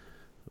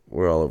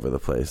 We're all over the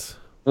place.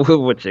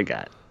 What you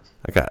got?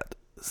 I got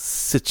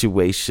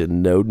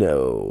Situation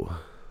No.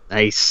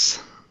 Nice.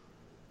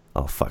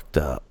 All fucked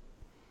up.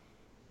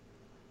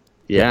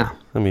 Yeah.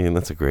 I mean,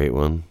 that's a great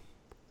one.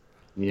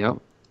 Yep.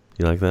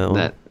 You like that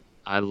one?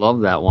 I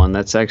love that one.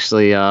 That's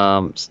actually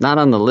it's not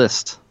on the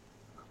list.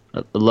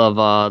 I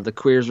love the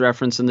Queers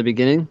reference in the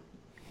beginning.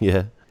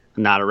 Yeah.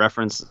 Not a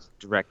reference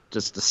direct,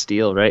 just to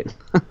steal, right?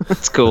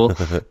 It's cool.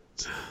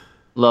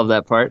 Love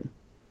that part.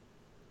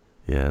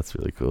 Yeah, it's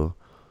really cool.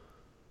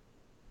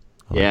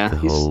 I Yeah,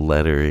 like the whole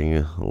lettering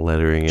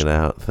it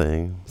out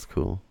thing. It's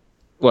cool.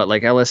 What,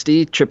 like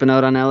LSD? Tripping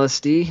out on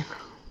LSD?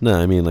 No,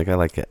 I mean, like, I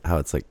like it how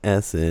it's like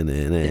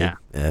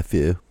SNNAFU.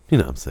 You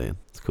know what I'm saying?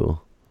 It's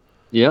cool.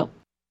 Yep.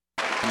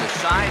 And the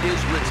side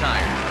is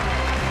retired.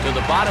 To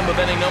the bottom of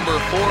inning number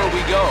 4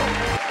 we go.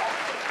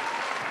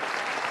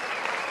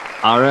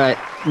 All right.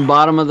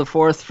 Bottom of the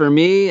 4th for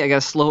me. I got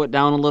to slow it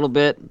down a little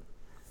bit.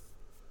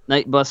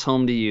 Night bus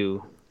home to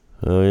you.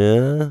 Oh,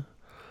 yeah?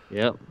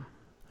 Yep.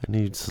 I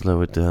need to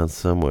slow it down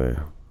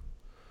somewhere.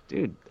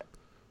 Dude,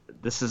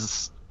 this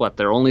is, what,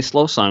 their only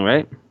slow song,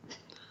 right?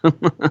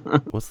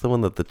 What's the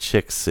one that the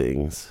chick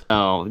sings?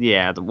 Oh,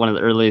 yeah, one of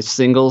the earliest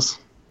singles.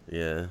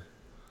 Yeah.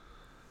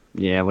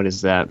 Yeah, what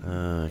is that?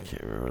 I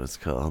can't remember what it's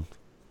called.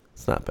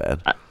 It's not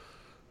bad.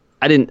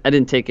 I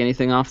didn't take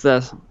anything off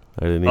this.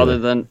 I didn't Other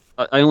either. than,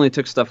 I only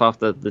took stuff off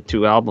the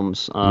 2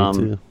 albums. Me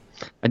too.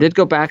 I did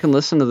go back and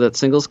listen to that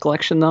singles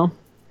collection, though.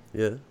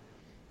 Yeah.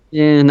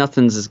 Yeah,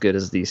 nothing's as good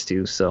as these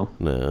 2, so.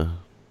 No,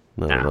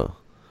 not at all.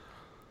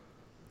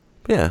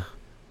 Yeah.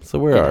 So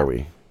where are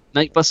we?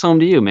 Night bus home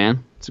to you,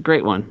 man. It's a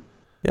great one.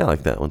 Yeah, I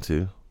like that one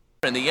too.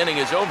 And the inning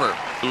is over.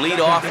 Lead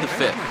off the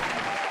 5th.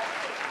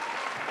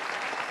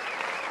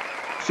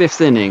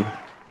 5th inning.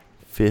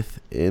 5th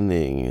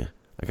inning.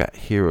 I got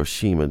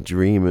Hiroshima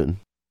Dreamin'.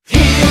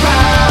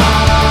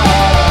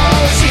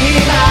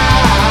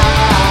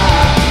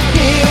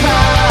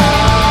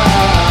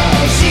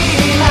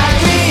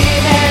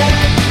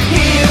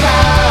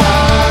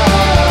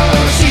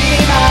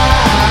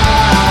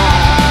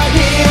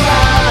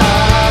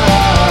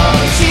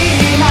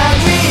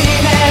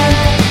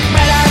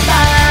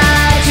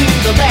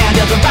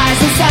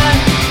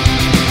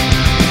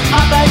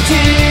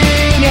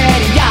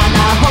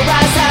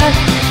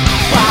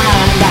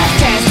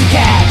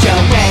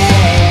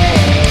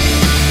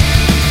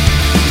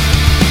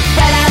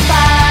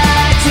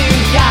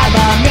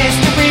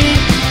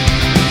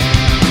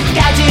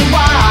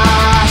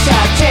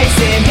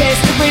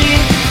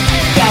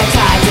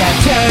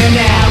 Turn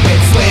now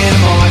and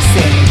swim or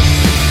sink.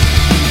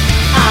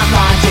 I'm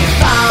launching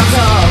bombs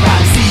or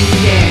I'm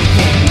seeing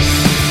pink.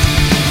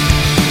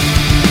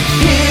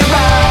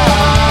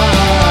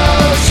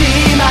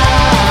 Hiroshima,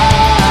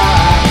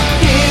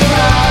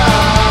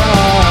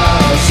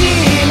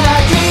 Hiroshima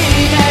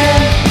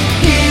dreaming.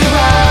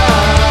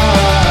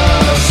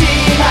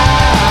 Hiroshima,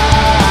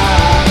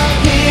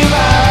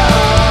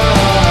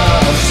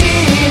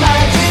 Hiroshima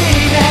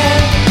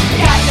dreaming.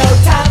 Got no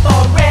time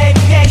for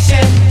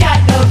radiation. Got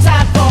no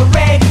time for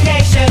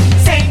radiation.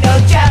 Say no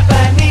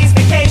Japanese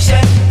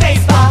vacation.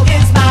 Baseball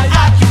is my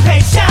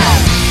occupation.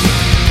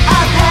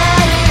 I've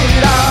had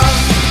it all.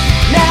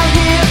 Now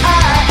here I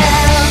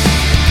am.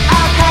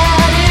 I've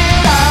had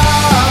it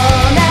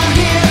all. Now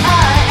here I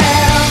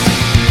am.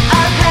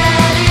 I've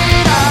had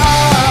it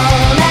all. Now here I am. I've had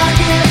it all. Now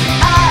here I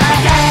am. I've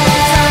had it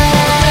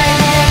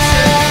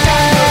all.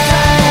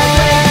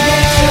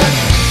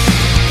 Now here I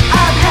am.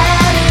 I've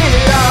had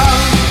it all.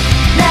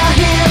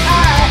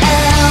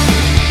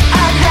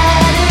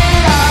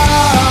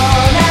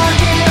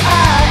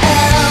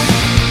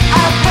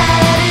 Now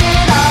here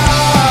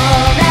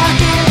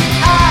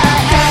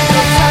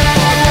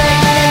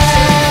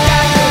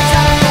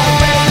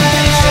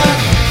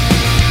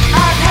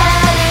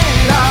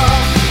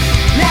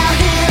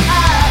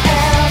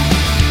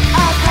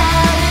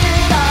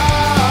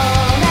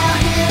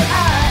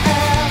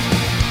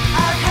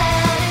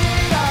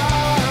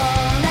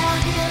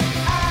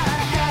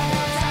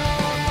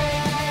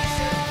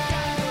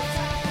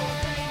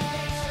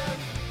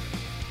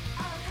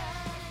I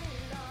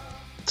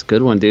It's a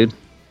good one, dude.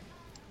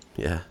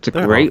 Yeah, It's a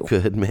they're great all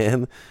good,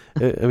 man.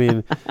 I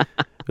mean,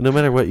 no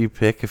matter what you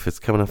pick, if it's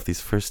coming off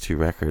these first 2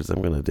 records,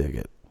 I'm gonna dig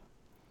it.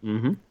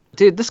 Mm-hmm.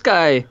 Dude, this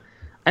guy,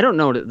 I don't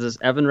know, does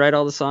Evan write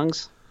all the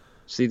songs?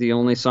 Is he the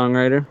only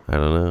songwriter? I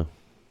don't know.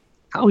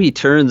 How he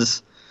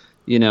turns,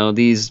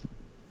 these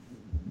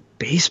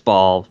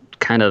baseball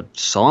kind of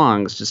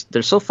songs, just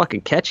they're so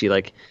fucking catchy.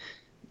 Like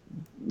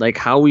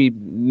how he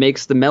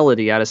makes the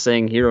melody out of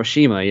saying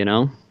Hiroshima,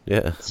 Yeah,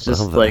 It's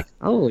just love like, that.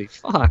 holy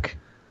fuck.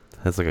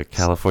 Has like a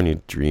California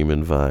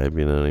dreamin' vibe.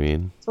 You know what I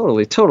mean?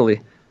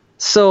 Totally.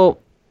 So,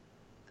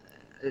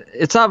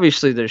 it's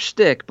obviously their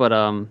shtick, but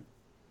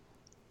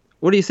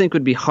what do you think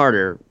would be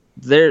harder?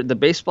 The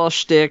baseball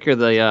shtick or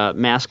the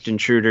masked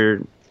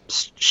intruder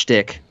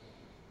shtick?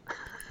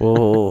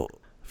 Well,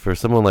 for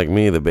someone like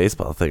me, the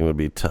baseball thing would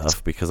be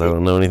tough because I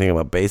don't know anything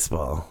about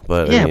baseball.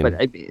 But Yeah, I mean, but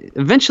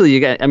eventually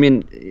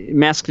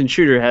masked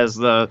intruder has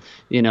the,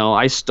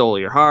 I stole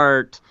your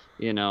heart,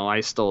 I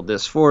stole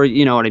this for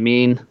you, know what I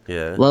mean?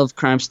 Yeah. Love,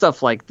 crime,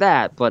 stuff like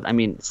that. But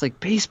it's like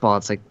baseball.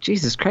 It's like,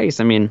 Jesus Christ.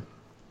 yeah,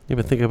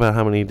 but think about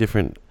how many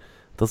different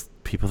those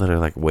people that are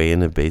like way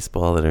into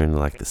baseball that are into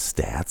like the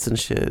stats and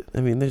shit.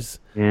 I mean, it's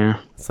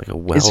like a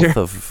wealth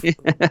of.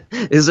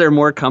 Is there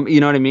more you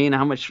know what I mean?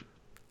 How much?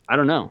 I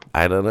don't know.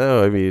 I don't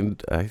know. I mean,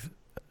 I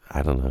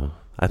don't know.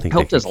 I think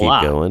Hope they there's could a keep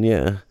lot. going,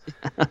 yeah.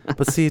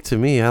 But see, to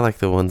me, I like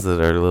the ones that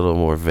are a little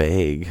more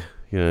vague.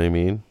 You know what I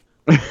mean?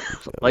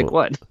 Like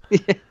what?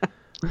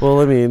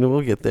 Well, I mean,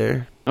 we'll get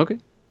there. Okay.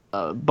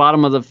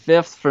 Bottom of the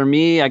fifth for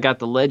me, I got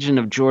The Legend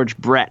of George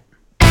Brett.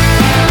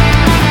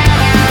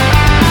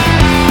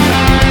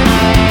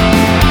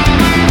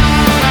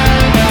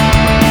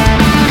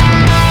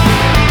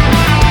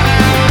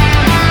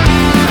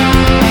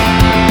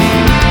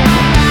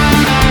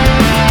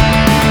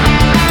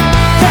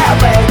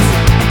 Crowdlegs,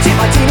 gin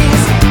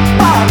martinis,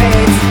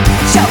 barmaids,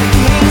 show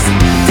bikinis.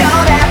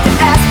 Don't have to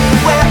ask me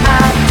where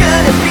I'm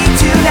gonna be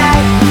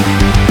tonight.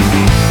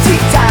 Tea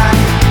time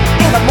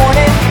in the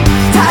morning,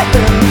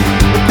 typhoon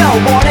with no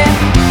warning.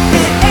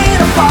 It ain't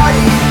a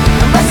party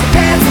unless your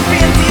pants have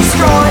been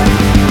destroyed.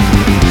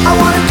 I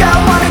wanna go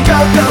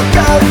to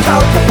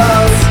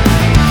Kokomo's.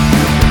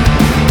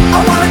 I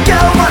wanna go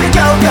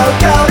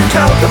to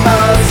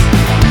Kokomo's.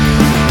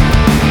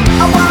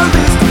 I wanna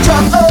lose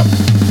control.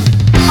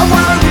 I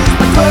wanna lose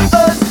my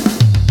purpose.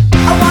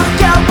 I wanna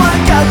go,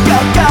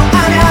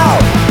 I know.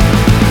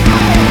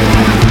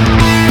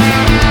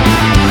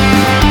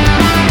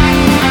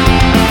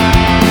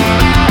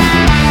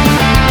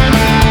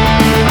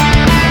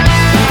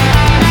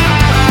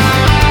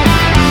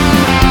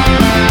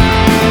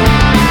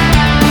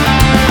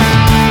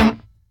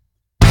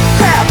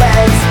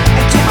 Crowdlegs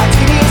and gin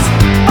martinis,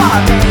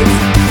 barmaids,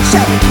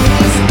 show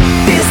bikinis.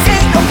 This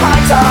ain't no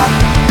pine talk.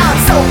 I'm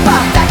so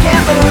fucked I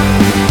can't move.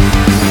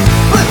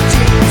 Blue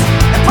jeans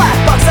and black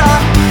boxer,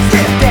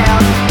 strip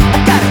down. I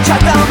gotta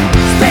chug them,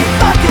 straight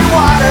fucking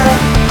water.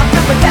 I'm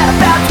doing that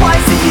about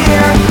twice a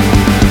year.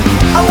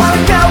 I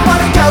wanna go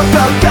to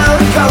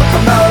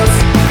Kokomo's.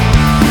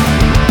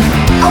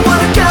 I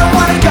wanna go to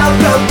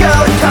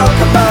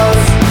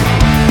Kokomo's.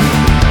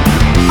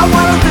 I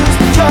wanna lose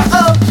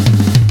control.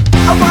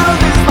 I wanna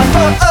lose my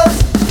purpose.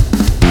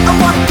 I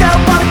wanna go,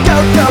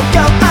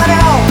 I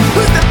know.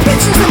 Who's the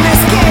pitchers in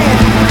this game?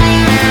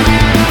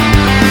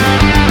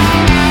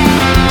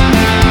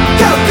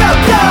 Go, go,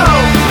 go!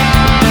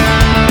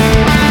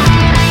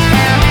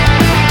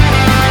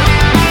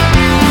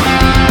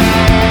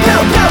 Go,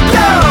 go,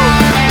 go!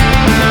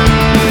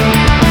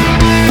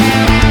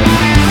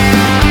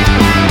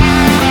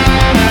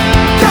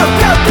 Go,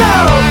 go, go!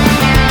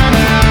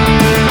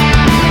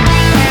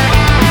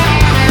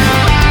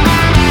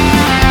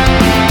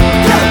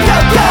 Go, go,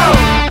 go!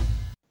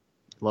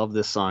 Love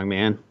this song,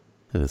 man.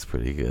 It is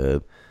pretty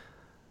good.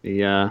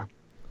 The,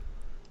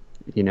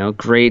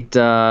 great,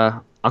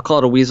 I'll call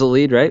it a weasel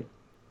lead, right?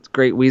 It's a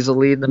great weasel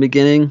lead in the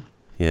beginning.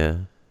 Yeah.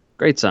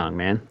 Great song,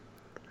 man.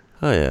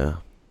 Oh, yeah.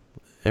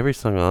 Every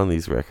song on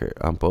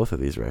both of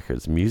these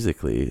records,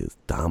 musically, is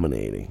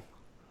dominating.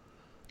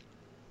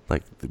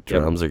 Like, the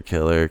drums are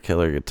killer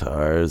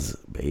guitars,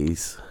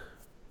 bass,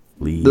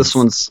 leads.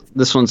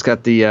 This one's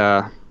got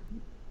the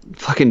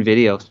fucking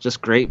video,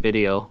 just great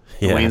video.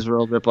 Yeah. Wayne's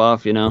World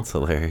ripoff, you know. It's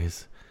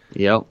hilarious.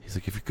 Yep. He's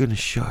like, if you're gonna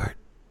shart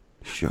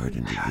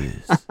into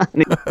this.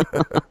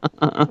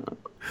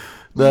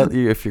 Not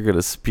if you're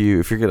gonna spew,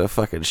 if you're gonna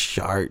fucking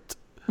shart.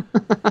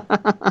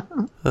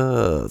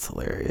 Oh, it's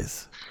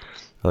hilarious.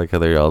 I like how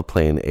they're all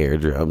playing air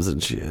drums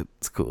and shit.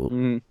 It's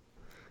cool.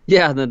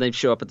 Yeah, and then they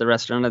show up at the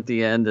restaurant at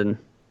the end and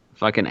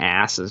fucking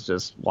ass is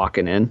just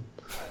walking in.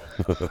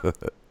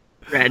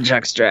 Red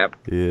jockstrap.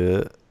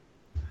 Yeah.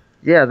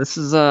 Yeah, this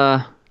is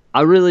I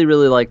really,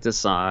 really like this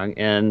song,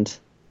 and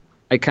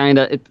I kind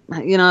of,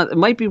 it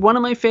might be one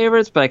of my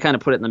favorites, but I kind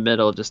of put it in the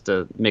middle just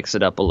to mix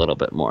it up a little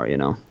bit more,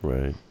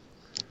 Right.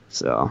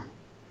 So.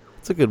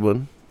 It's a good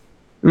one.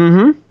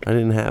 Mm-hmm. I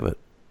didn't have it.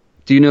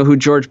 Do you know who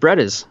George Brett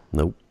is?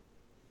 Nope.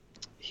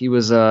 He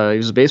was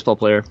a baseball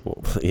player.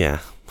 Well, yeah.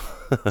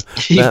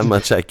 That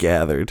much I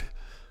gathered.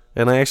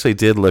 And I actually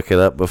did look it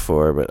up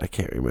before, but I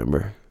can't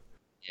remember.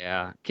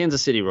 Yeah,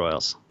 Kansas City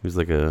Royals. He was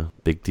like a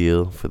big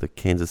deal for the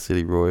Kansas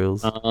City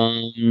Royals.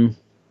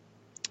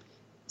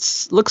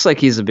 Looks like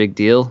he's a big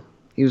deal.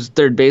 He was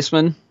third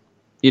baseman.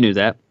 You knew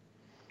that.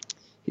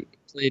 He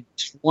played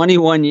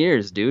 21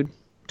 years, dude.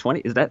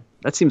 20 that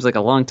seems like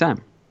a long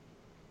time.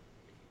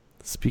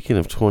 Speaking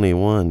of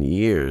 21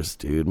 years,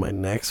 dude, my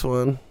next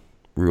one,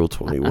 Rule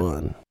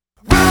 21.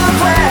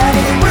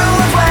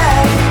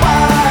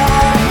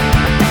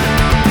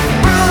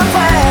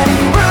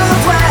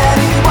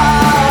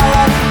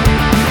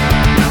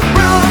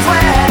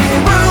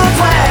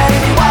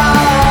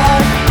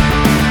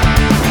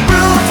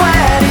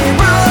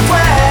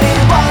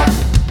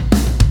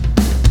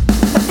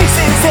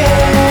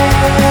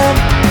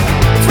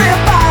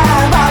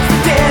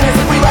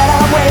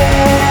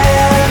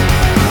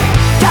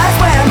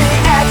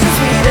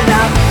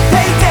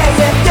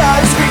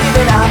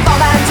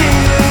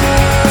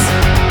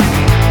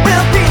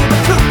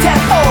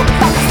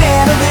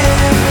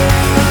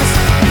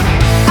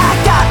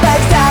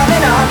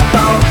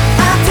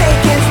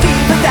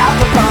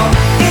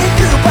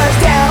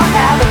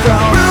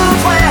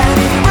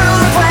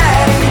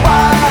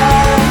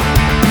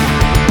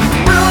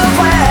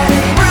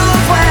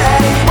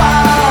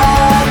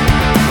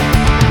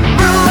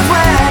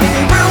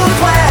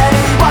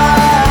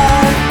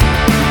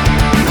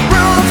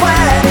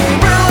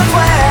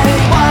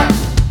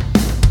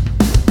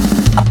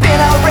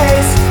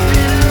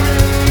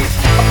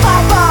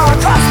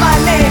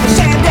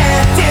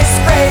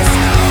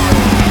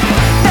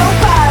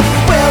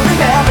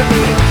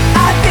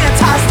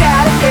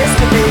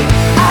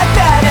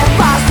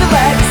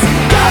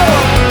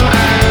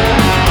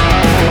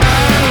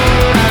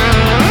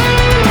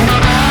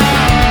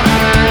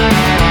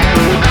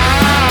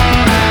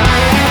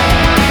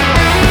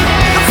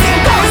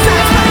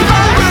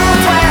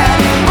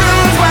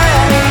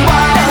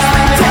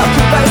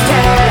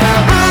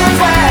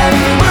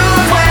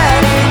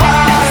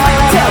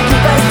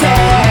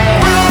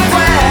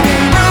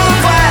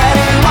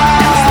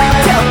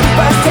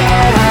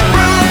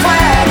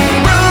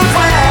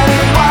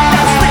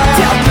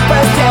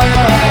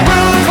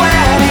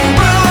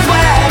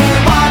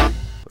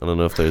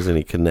 there's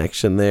any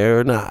connection there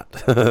or not.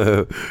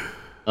 You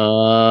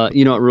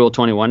know what Rule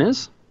 21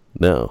 is?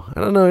 No,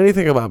 I don't know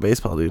anything about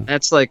baseball, dude.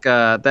 That's like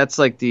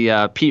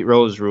the Pete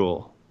Rose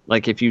rule.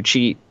 Like if you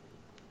cheat,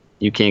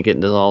 you can't get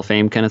into the Hall of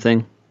Fame kind of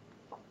thing.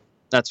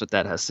 That's what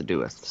that has to do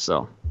with.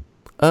 So,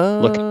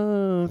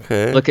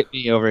 okay. Look at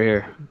me over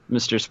here,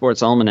 Mr.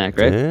 Sports Almanac,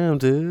 right? Damn,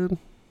 dude.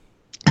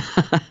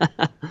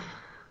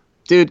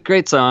 Dude,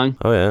 great song.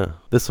 Oh yeah,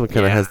 this one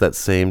kind of has that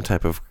same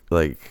type of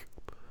like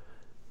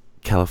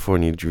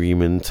California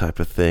Dreamin' type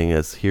of thing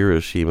as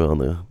Hiroshima on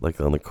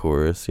the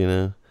chorus, you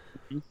know.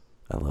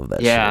 I love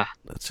that shit.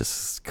 That's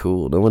just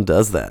cool. No one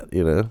does that,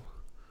 you know.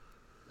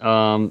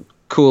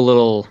 Cool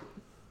little,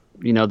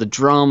 you know, the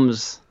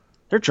drums.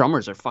 Their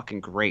drummers are fucking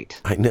great.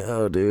 I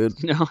know,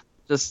 dude. You know,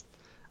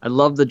 I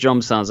love the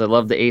drum sounds. I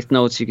love the eighth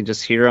notes. You can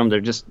just hear them. They're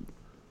just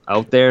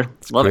out there.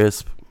 It's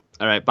crisp.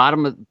 All right,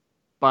 bottom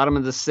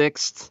of the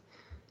sixth.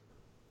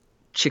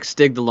 Chicks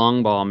dig the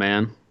long ball,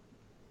 man.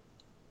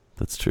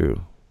 That's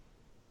true.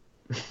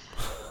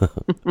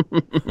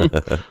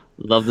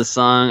 Love the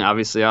song,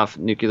 obviously off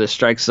Nuclear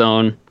Strike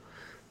Zone.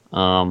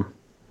 It's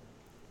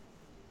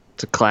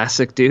a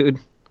classic, dude.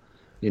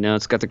 You know,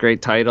 it's got the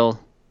great title.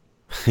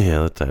 Yeah,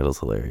 the title's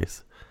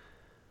hilarious.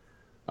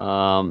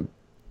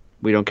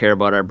 We don't care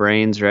about our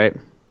brains, right?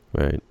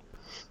 Right.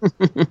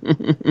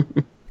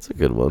 It's a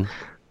good one.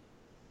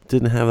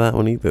 Didn't have that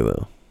one either,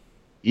 though.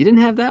 You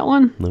didn't have that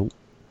one? Nope.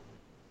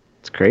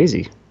 It's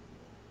crazy.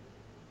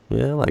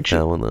 Yeah, I like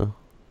that one, though.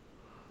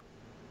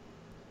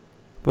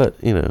 But,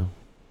 you know,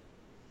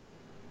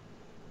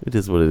 it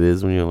is what it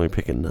is when you're only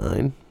picking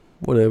 9.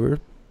 Whatever.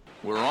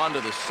 We're on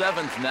to the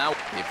 7th now.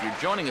 If you're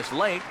joining us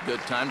late, good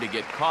time to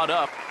get caught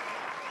up.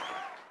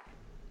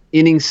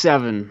 Inning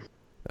 7.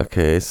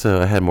 Okay,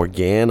 so I had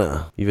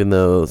Morgana. Even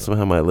though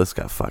somehow my list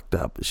got fucked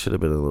up, it should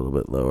have been a little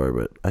bit lower,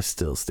 but I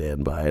still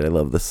stand by it. I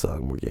love this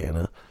song,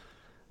 Morgana.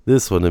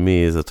 This one to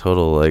me is a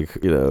total, like,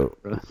 you know,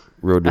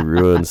 Road to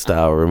Ruin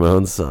style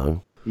Ramones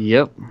song.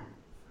 Yep.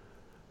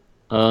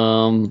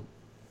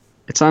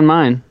 It's on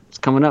mine. It's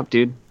coming up,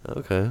 dude.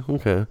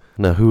 Okay.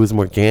 Now, who is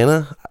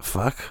Morgana?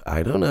 Fuck,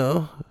 I don't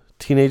know.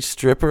 Teenage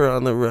stripper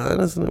on the run,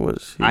 isn't it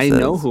what she says? I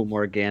know who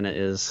Morgana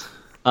is.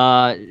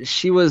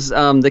 She was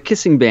the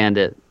Kissing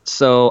Bandit.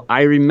 So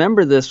I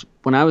remember this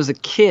when I was a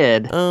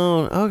kid.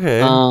 Oh,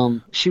 okay.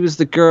 She was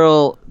the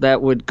girl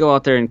that would go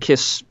out there and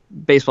kiss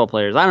baseball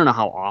players. I don't know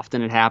how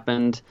often it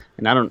happened,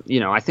 and I don't, you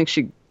know, I think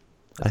I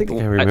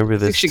remember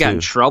this. I think she got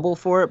in trouble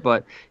for it,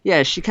 but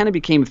yeah, she kind of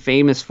became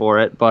famous for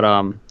it.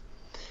 But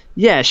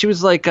yeah, she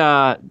was like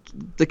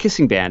the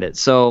Kissing Bandit.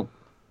 So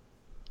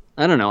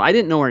I don't know. I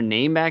didn't know her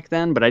name back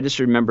then, but I just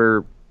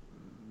remember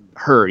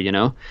her, you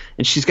know,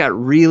 and she's got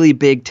really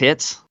big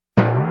tits.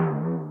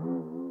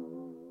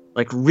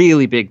 Like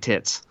really big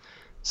tits.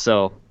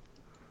 So,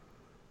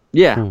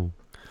 yeah.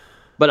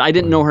 But I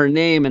didn't know her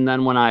name, and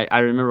then when I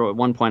remember at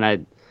one point I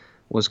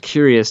was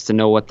curious to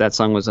know what that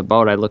song was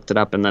about. I looked it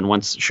up, and then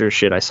once sure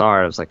shit I saw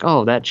her, I was like,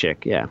 oh, that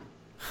chick, yeah.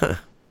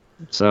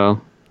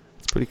 So.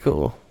 It's pretty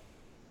cool.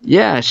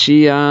 Yeah,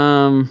 she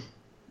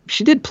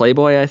did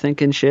Playboy, I think,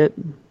 and shit.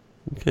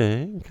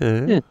 Okay.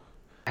 Yeah.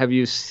 Have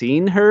you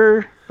seen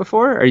her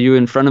before? Are you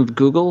in front of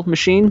Google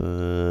machine?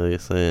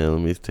 Yes, I am.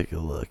 Let me take a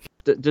look.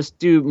 Just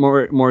do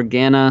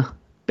Morgana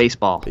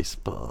baseball.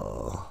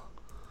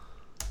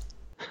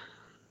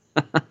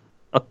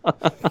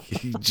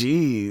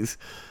 Jeez.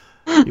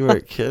 You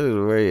weren't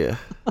kidding, were you?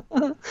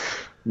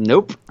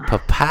 Nope.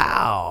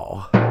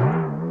 Pa-pow.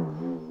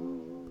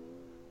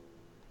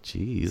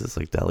 Jeez, it's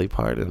like Dolly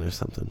Parton or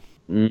something.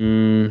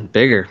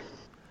 Bigger.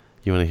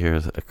 You want to hear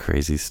a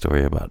crazy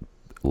story about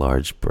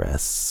large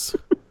breasts?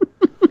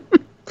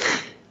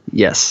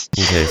 Yes.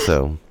 Okay,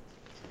 so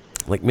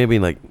maybe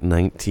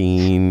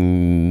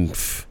 19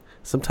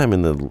 sometime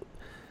in the,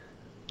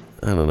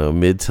 I don't know,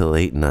 mid to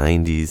late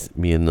 90s,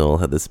 me and Noel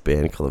had this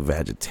band called the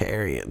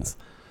Vegetarians,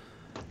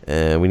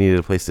 and we needed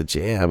a place to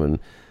jam, and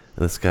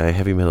this guy,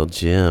 Heavy Metal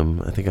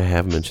Jim, I think I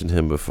have mentioned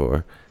him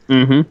before.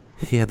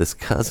 He had this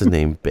cousin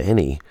named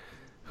Benny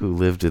who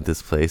lived at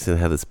this place and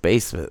had this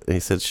basement, and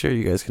he said, sure,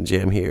 you guys can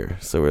jam here.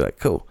 So we're like,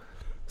 cool.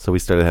 So we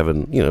started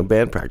having, you know,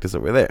 band practice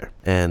over there.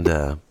 And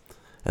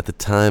at the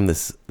time,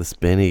 this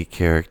Benny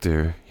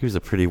character, he was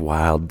a pretty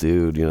wild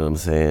dude, you know what I'm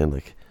saying?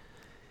 Like,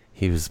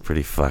 he was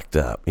pretty fucked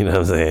up, you know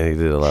what I'm saying? He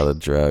did a lot of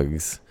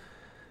drugs,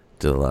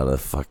 did a lot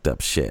of fucked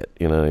up shit,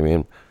 you know what I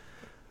mean?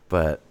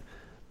 But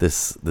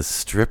this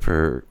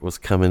stripper was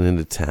coming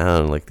into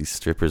town. Like, these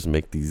strippers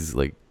make these,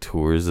 like,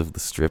 tours of the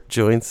strip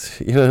joints,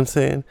 you know what I'm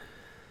saying?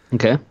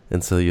 Okay.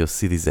 And so you'll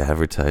see these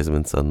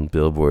advertisements on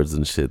billboards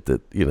and shit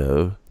that, you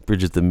know,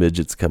 Bridget the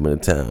Midget's coming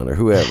to town or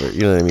whoever,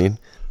 you know what I mean?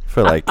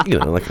 For like, you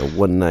know, like a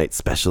one-night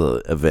special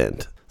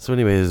event. So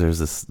anyways,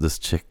 there's this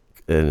chick,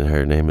 and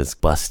her name is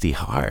Busty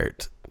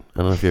Heart. I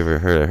don't know if you ever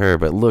heard of her,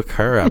 but look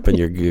her up in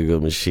your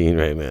Google machine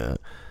right now.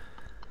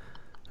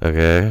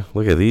 Okay,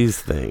 look at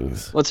these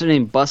things. What's her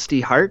name?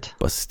 Busty Heart?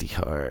 Busty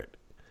Heart.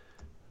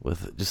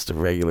 With just a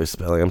regular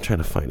spelling. I'm trying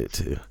to find it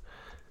too.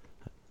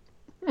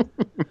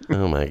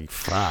 Oh my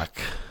fuck.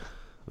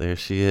 There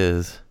she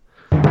is.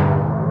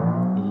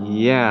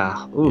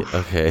 Yeah. Oof.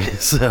 Okay,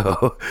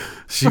 so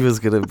she was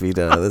gonna be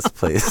down at this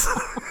place.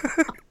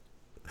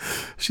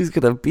 She's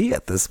gonna be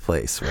at this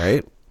place,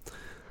 right?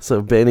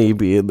 So Benny,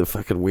 being the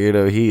fucking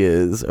weirdo he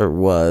is or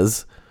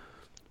was,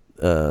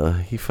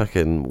 he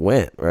fucking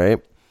went, right?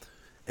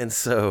 And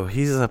so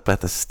he's up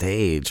at the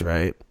stage,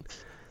 right?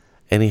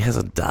 And he has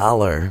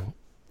 $1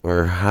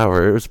 or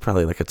however, it was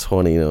probably like a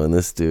 20, knowing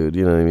this dude,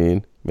 you know what I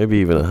mean? Maybe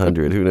even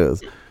 100, who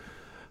knows?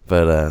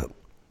 But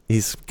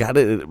he's got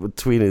it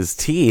between his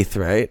teeth,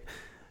 right?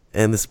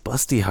 And this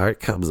busty heart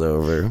comes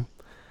over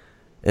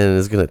and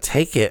is gonna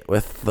take it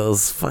with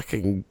those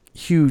fucking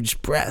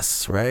huge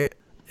breasts, right?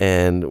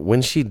 And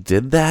when she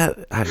did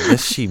that, I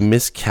guess she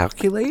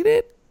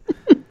miscalculated.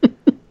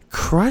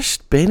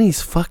 Crushed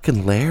Benny's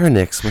fucking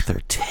larynx with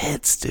her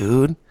tits,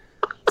 dude.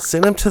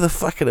 Sent him to the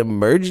fucking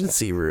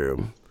emergency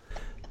room.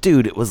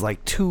 Dude, it was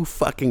like 2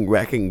 fucking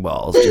wrecking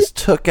balls just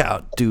took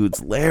out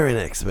dude's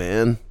larynx,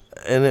 man.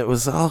 And it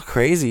was all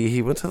crazy.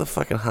 He went to the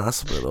fucking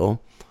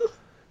hospital,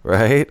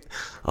 right?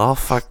 All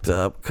fucked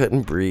up,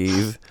 couldn't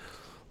breathe.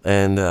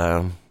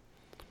 And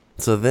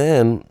so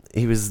then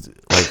he was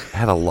like,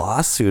 had a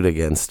lawsuit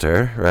against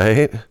her,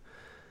 right?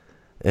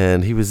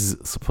 And he was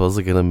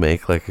supposedly going to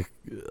make like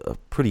a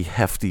pretty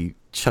hefty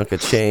chunk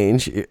of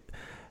change.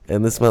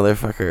 And this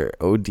motherfucker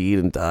OD'd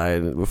and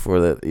died before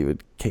that even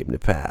came to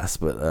pass.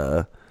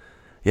 But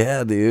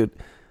yeah, dude.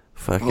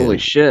 Fucking holy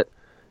shit.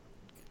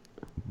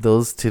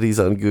 Those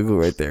titties on Google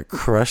right there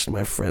crushed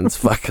my friend's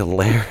fucking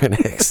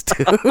larynx,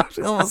 dude.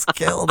 Almost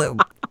killed him.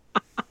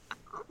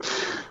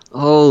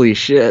 Holy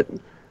shit.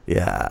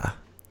 Yeah.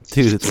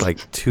 Dude, it's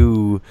like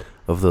 2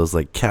 of those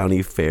like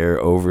county fair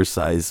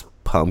oversized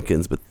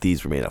pumpkins, but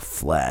these were made of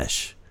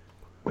flesh.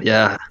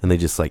 Yeah. And they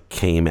just like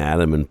came at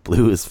him and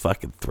blew his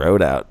fucking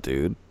throat out,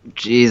 dude.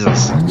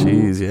 Jesus.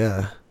 Jeez,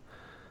 yeah.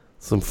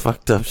 Some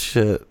fucked up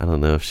shit. I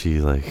don't know if she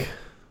like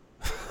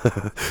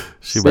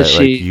she might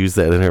like use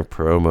that in her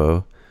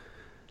promo.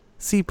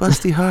 See,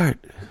 busty heart.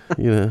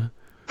 You know.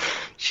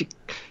 She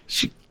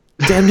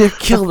damn near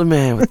killed a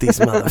man with these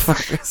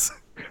motherfuckers.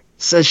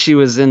 Says she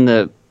was in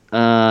the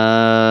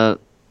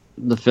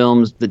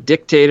films The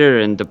Dictator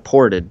and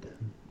Deported.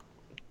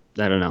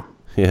 I don't know.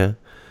 Yeah.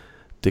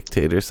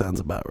 Dictator sounds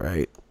about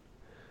right.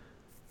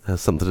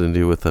 Has something to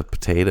do with a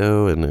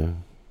potato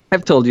and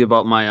I've told you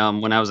about my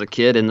when I was a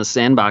kid in the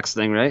sandbox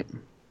thing, right?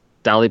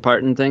 Dolly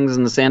Parton things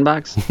in the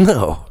sandbox?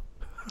 No.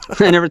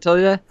 I never told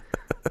you that?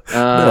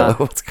 No,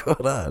 what's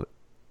going on?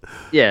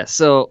 Yeah,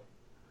 so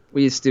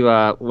we used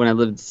to when I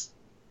lived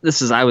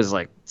I was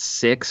like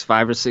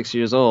 5 or 6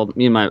 years old,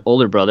 me and my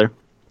older brother.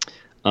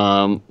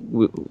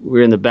 We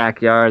were in the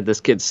backyard, this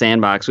kid's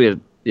sandbox. We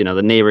had,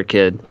 the neighbor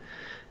kid,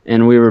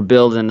 and we were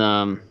building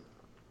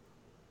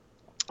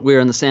we were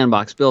in the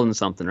sandbox building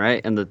something,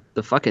 right? And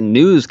the fucking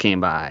news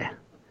came by.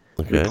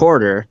 Okay.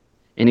 Reporter,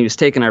 and he was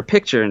taking our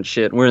picture and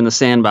shit. And we're in the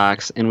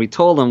sandbox, and we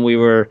told him we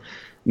were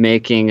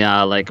making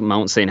like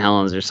Mount St.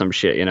 Helens or some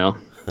shit,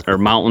 or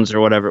mountains or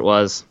whatever it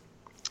was.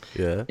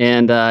 Yeah.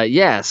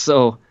 And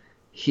so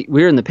we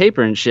were in the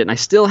paper and shit, and I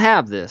still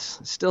have this.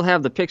 I still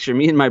have the picture,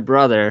 me and my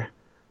brother,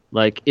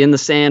 like in the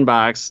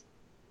sandbox,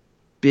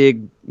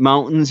 big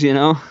mountains,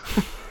 and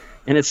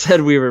it said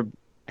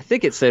I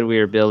think it said we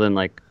were building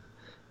like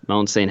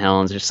Mount St.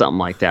 Helens or something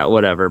like that,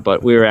 whatever.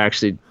 But we were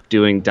actually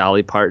doing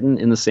Dolly Parton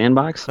in the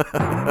sandbox.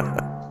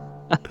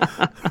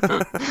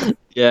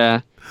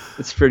 Yeah,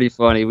 it's pretty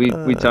funny.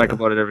 We talk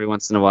about it every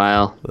once in a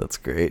while. That's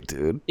great,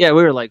 dude. Yeah,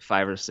 we were like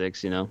 5 or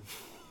 6,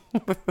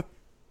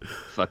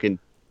 Fucking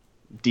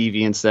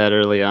deviants that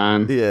early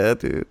on. Yeah,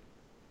 dude.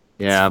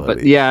 Yeah,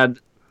 but yeah,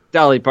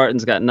 Dolly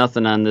Parton's got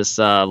nothing on this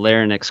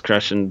larynx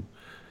crushing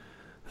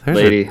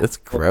lady. It's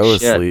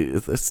grossly.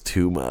 It's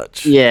too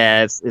much.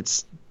 Yeah,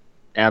 it's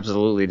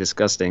absolutely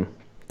disgusting.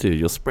 Dude,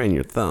 you'll sprain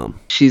your thumb.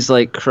 She's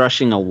like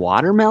crushing a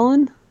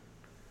watermelon?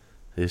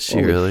 Is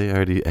she really?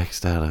 Already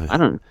X'd out of it. I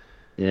don't.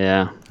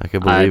 Yeah. I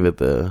can believe it,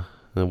 though.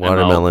 The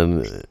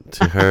watermelon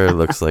to her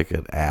looks like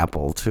an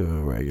apple to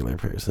a regular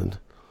person.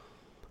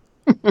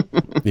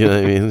 You know what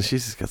I mean?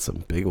 She's just got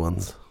some big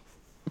ones.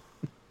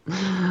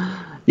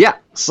 Yeah,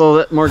 so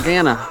that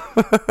Morgana.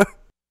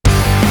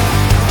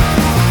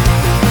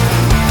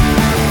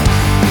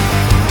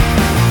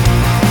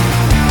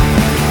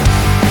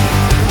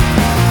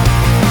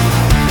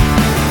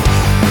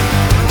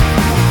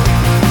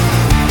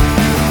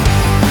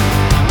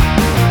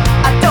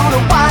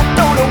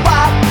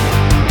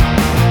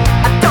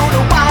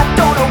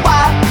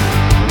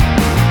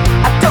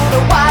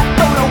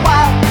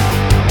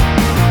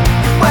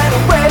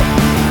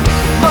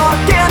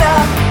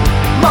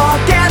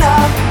 Morgana,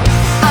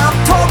 I'm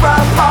torn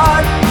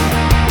apart.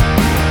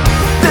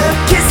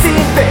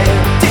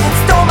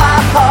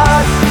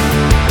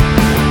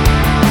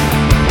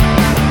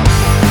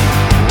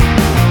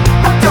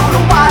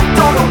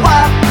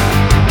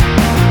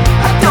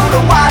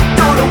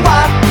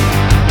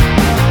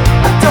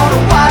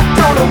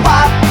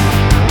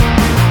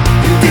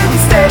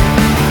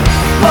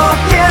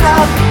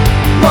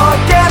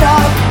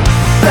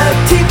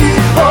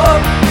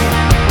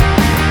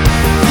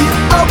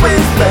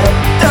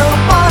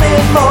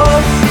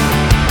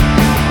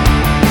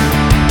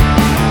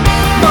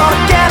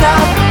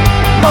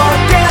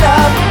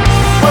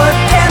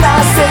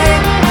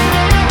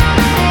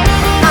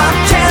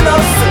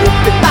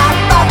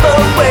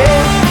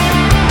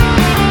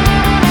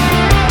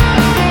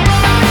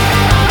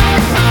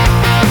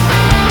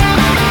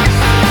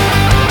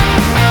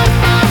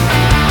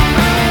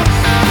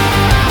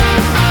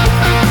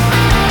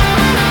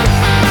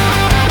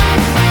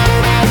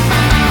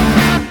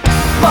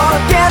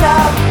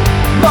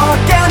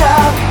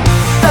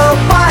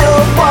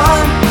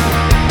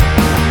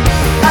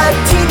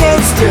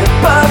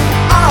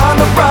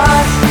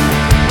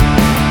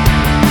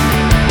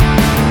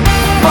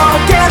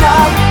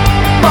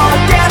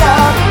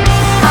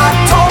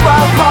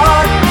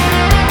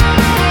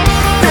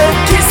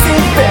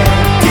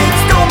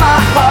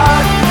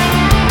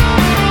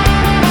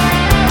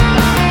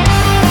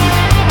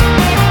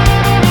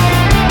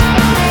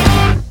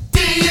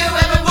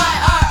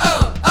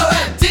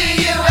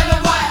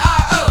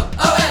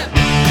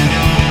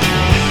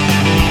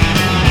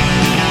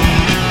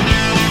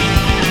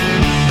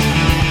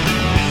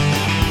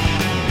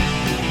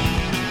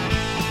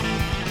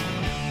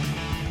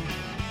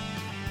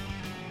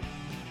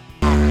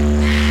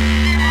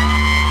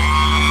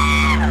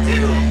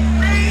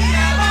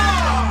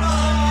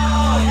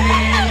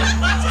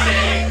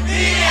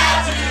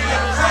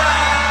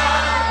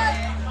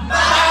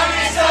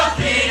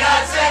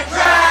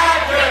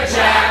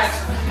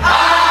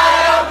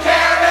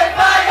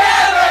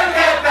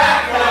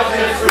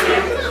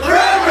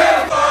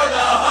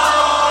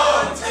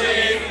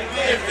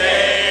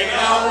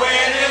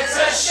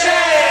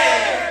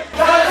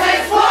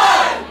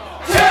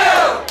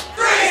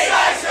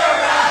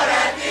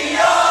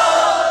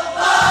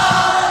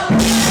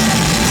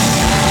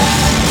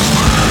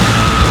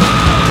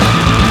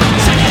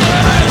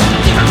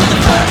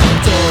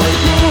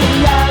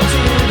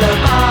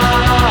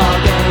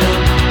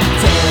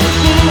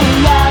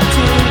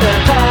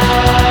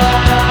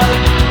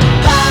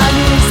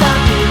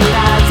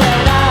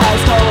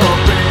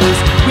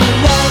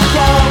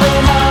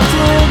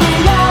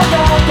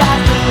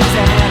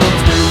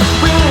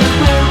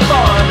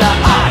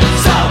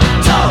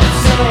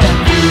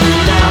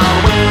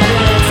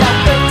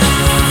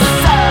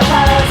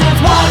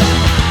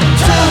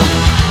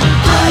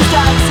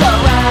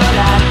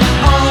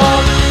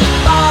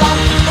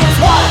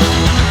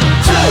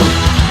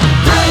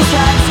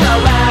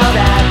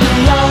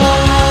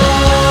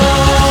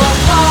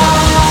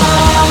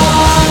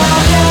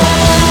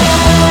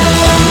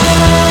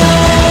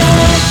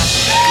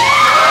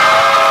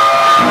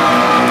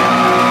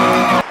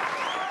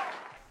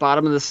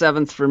 Bottom of the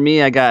 7th for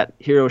me, I got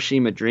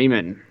Hiroshima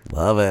Dreamin'.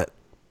 Love it.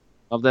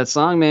 Love that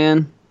song,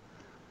 man.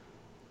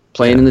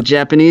 Playing in the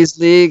Japanese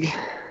league.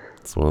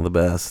 It's one of the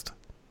best.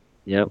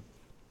 Yep.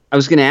 I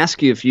was going to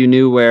ask you if you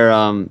knew where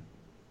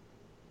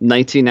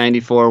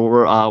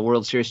 1994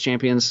 World Series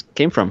champions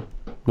came from.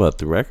 What,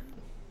 the record?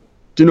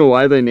 Do you know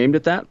why they named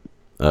it that?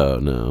 Oh,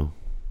 no.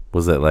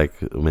 Was that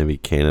like maybe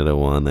Canada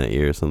won that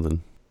year or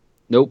something?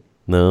 Nope.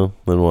 No?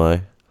 Then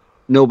why?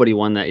 Nobody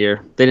won that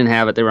year. They didn't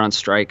have it. They were on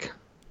strike.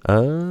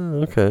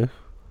 Oh, okay.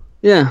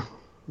 Yeah.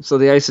 So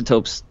the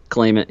Isotopes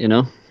claim it, you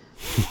know?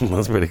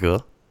 That's pretty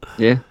cool.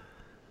 Yeah.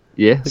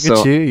 Yeah. Look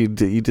at you.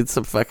 You did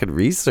some fucking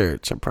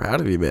research. I'm proud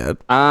of you, man.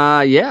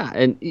 Yeah.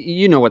 And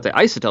you know what the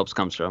Isotopes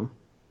comes from.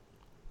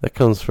 That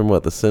comes from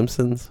what, The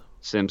Simpsons?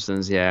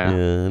 Simpsons, yeah.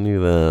 Yeah, I knew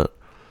that.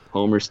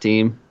 Homer's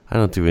team. I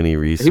don't do any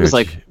research. He was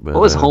like, but,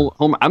 what was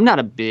Homer? I'm not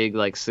a big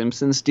like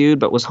Simpsons dude,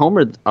 but was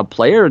Homer a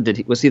player or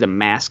was he the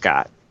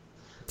mascot?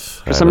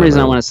 For some reason,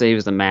 I want to say he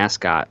was the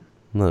mascot.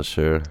 I'm not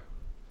sure.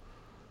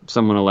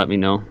 Someone will let me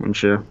know, I'm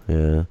sure.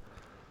 Yeah.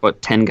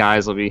 But 10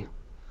 guys will be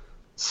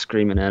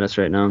screaming at us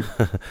right now.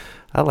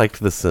 I liked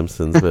The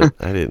Simpsons, but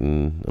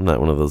I'm not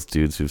one of those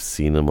dudes who've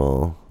seen them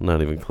all. I'm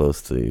not even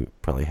close to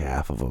probably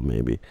half of them,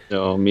 maybe.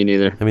 No, me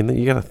neither. I mean,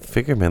 you gotta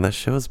figure, man, that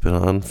show's been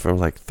on for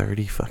like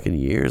 30 fucking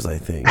years, I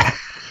think.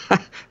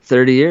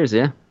 30 years,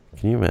 yeah.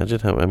 Can you imagine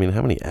how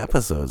many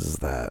episodes is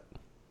that?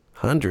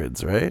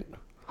 Hundreds, right?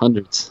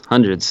 Hundreds.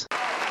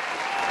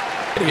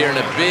 Here in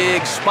a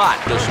big spot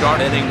to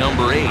start inning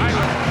number 8.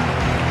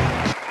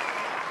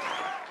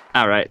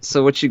 All right,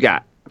 so what you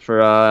got for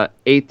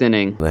 8th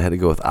inning? I had to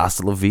go with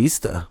Hasta La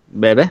Vista.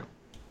 Baby.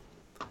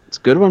 It's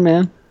a good one,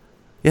 man.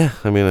 Yeah,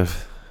 I mean,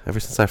 ever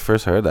since I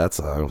first heard that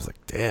song, I was like,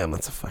 damn,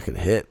 that's a fucking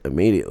hit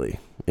immediately.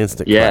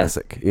 Instant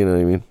classic. You know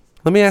what I mean?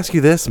 Let me ask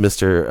you this,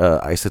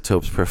 Mr.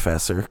 Isotopes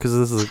Professor, because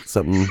this is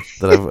something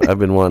that I've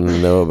been wanting to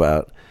know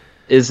about.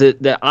 Is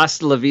it that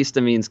hasta la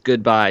vista means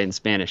goodbye in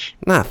Spanish?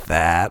 Not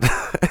that.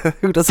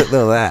 Who doesn't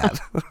know that?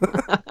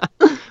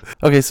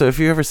 Okay, so if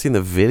you've ever seen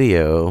the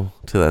video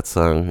to that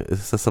song,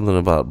 is this something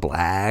about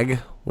Blag?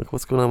 Like,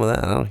 what's going on with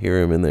that? I don't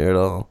hear him in there at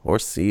all, or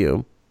see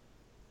him.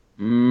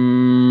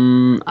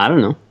 I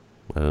don't know.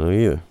 I don't know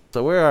either.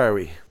 So where are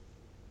we?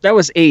 That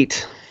was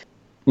 8.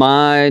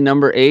 My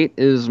number 8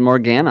 is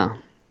Morgana.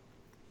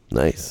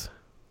 Nice.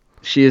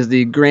 She is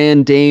the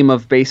grand dame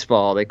of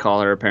baseball, they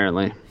call her,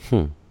 apparently.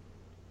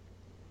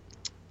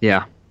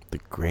 Yeah. The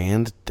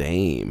Grand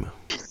Dame.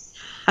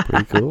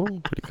 Pretty cool.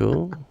 Pretty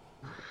cool.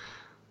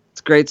 It's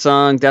a great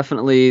song.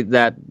 Definitely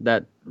that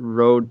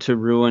Road to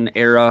Ruin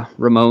era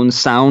Ramones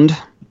sound.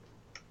 It's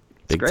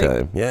Big great.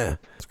 time. Yeah.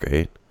 It's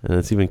great. And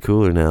it's even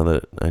cooler now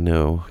that I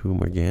know who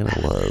Morgana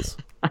was.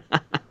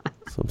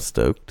 So I'm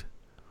stoked.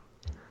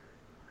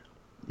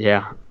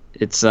 Yeah.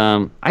 It's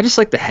I just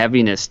like the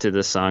heaviness to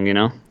this song, you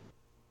know?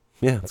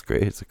 Yeah, it's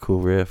great. It's a cool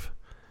riff.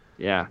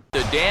 Yeah.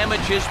 The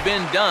damage has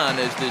been done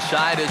as the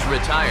side is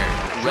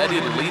retired, ready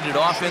to lead it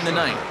off in the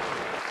 9th.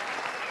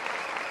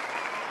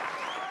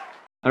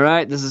 All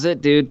right, this is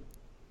it, dude.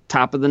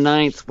 Top of the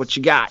 9th. What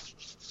you got?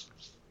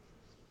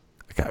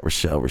 I got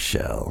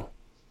Rochelle.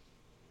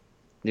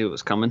 Knew it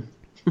was coming.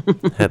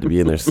 Had to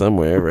be in there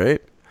somewhere,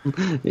 right?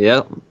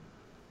 Yep.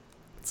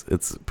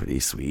 It's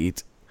pretty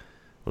sweet.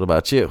 What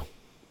about you?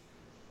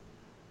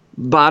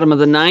 Bottom of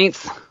the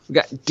 9th. We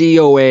got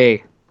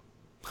DOA.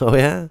 Oh,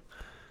 yeah?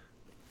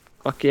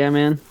 Fuck yeah,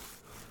 man.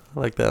 I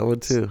like that one,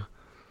 too.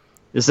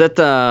 Is that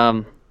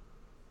the...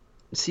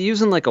 is he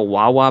using like a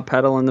wah-wah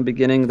pedal in the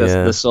beginning? That's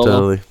the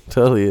solo?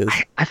 Totally is.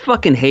 I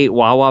fucking hate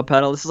wah-wah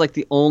pedal. This is like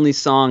the only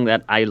song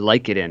that I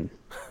like it in.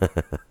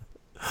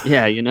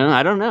 Yeah, you know?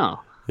 I don't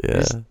know.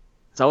 Yeah.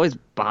 It's always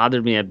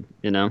bothered me,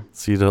 you know?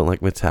 So you don't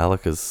like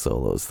Metallica's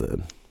solos,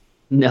 then?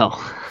 No.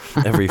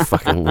 Every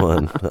fucking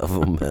one of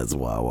them has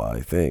wah-wah, I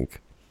think.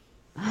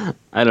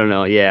 I don't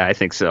know. Yeah, I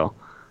think so.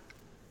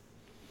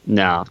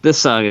 No, this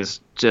song is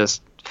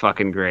just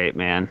fucking great,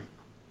 man.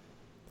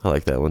 I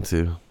like that one,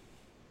 too.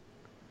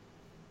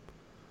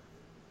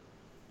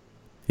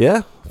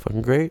 Yeah,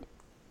 fucking great.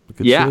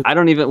 Good shit. I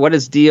don't even... What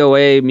does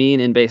DOA mean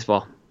in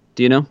baseball?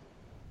 Do you know?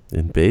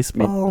 In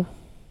baseball?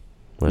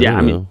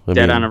 I mean,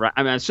 dead on arrival.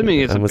 I'm assuming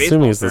it's I'm a baseball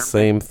assuming it's term. the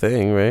same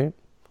thing, right?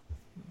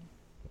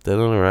 Dead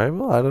on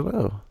arrival? I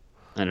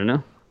don't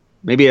know.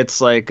 Maybe it's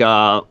like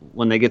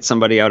when they get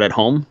somebody out at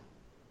home.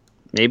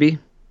 Maybe.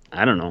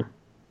 I don't know.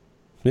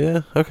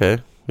 Yeah, okay.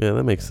 Yeah,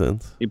 that makes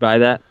sense. You buy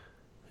that?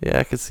 Yeah,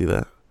 I could see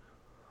that.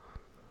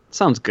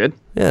 Sounds good.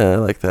 Yeah, I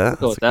like that.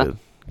 Go with that. Good.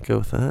 Go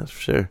with that,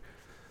 for sure.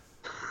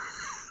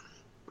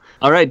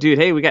 All right, dude.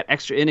 Hey, we got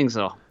extra innings,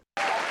 though.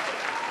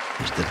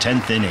 It's the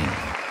 10th inning.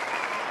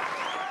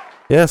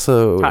 Yeah,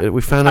 so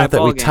we found out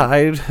that we ball game.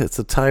 tied. It's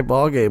a tie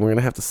ball game. We're going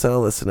to have to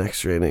sell this in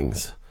extra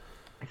innings.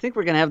 I think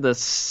we're going to have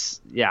this...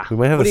 Yeah. We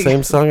might have the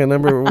same song at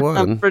number 1.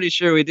 I'm pretty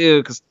sure we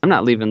do, because I'm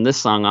not leaving this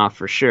song off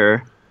for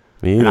sure.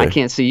 Me either. And I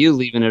can't see you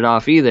leaving it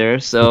off either,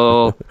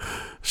 so...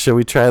 Shall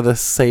we try the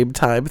same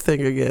time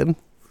thing again?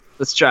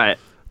 Let's try it.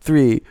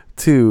 3,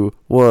 2,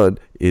 1.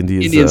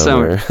 Indian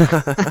Summer.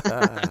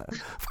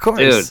 Of course.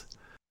 Dude.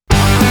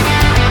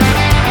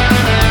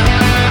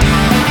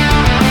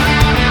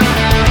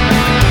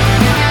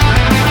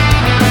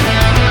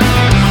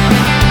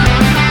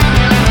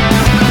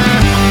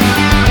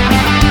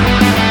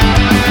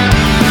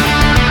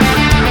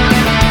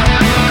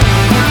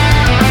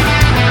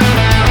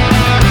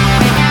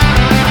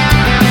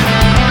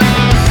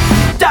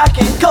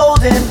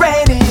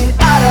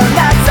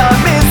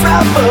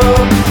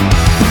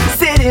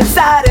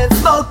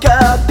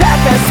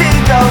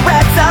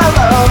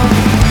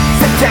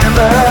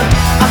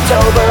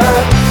 October,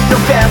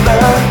 November,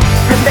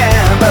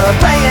 remember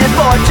playing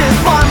for just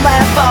one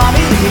last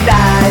balmy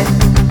night.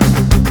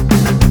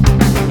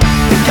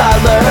 The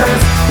colors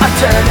are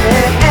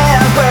turning,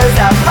 embers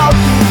of hope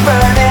keep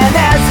burning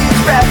as each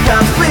breath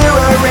comes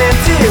clearer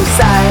into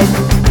sight.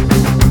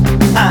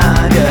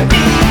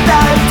 Underneath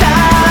the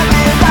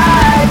diamond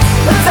lights,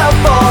 let's hope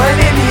for an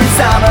Indian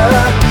summer.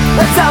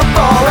 Let's hope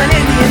for an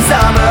Indian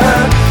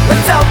summer.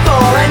 Let's hope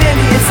for an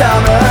Indian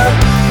summer.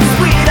 'Cause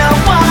we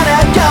don't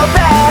wanna go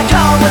back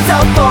home. Let's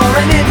hope for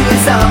an Indian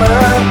summer.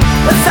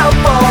 Let's hope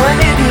for an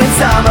Indian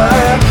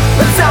summer.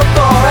 Let's hope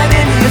for an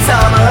Indian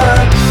summer.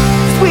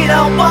 'Cause we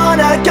don't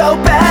wanna go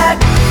back.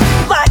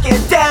 Like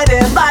it dead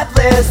and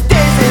lifeless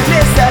days in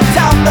this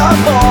autumnal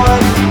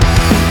morn.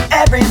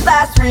 Every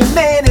last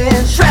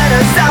remaining shred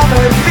of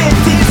summer's been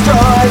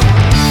destroyed.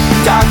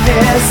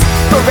 Darkness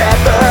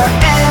forever,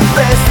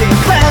 endless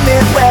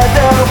inclement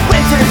weather.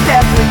 Winter's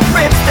deathly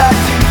ribs start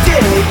to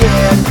dig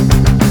in.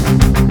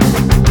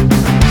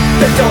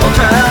 The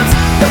doldrums,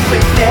 the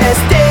bleakness,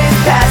 days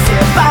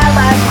passing by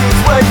like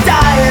weeks. We're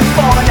dying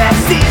for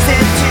next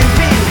season to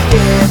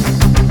begin.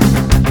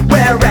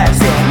 We're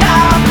Xing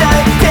out the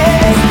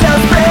days till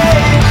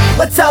spring.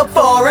 Let's hope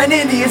for an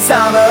Indian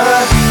summer.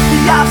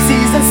 The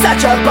off-season's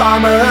such a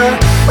bummer.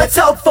 Let's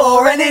hope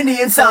for an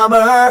Indian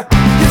summer.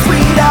 'Cause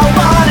we don't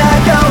wanna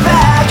go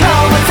back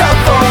home. Let's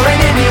hope for an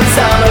Indian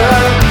summer.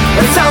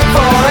 Let's hope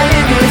for an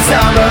Indian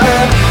summer.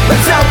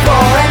 Let's hope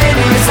for an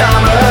Indian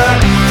summer.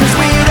 'Cause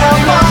we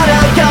don't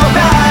wanna go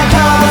back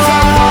home.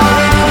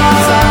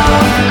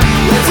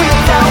 We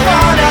don't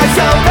wanna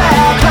go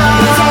back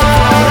home.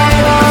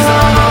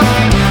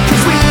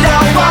 'Cause we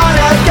don't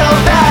wanna go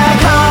back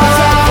home.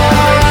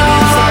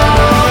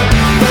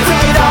 We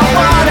don't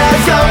wanna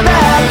go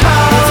back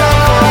home.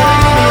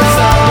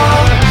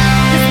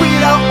 'Cause we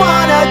don't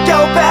wanna go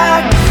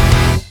back.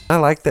 I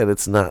like that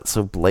it's not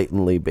so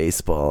blatantly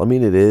baseball. I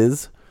mean, it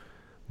is,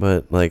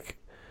 but like,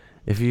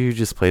 if you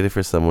just played it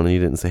for someone and you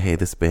didn't say, "Hey,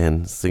 this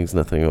band sings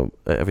nothing,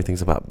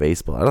 everything's about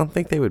baseball," I don't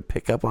think they would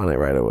pick up on it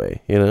right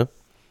away. You know?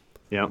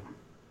 Yep.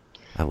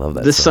 I love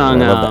that This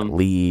song. I love that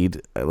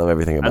lead. I love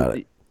everything about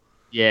it.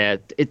 Yeah,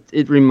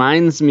 it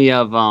reminds me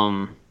of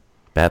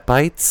Bat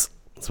Bites.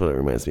 That's what it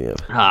reminds me of.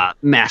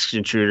 Masked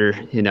Intruder.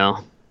 You know.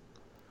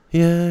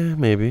 Yeah,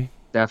 maybe.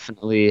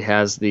 Definitely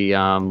has the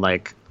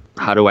like,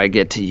 how do I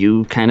get to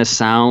you kind of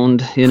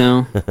sound. You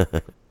know.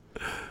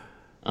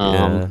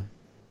 Yeah.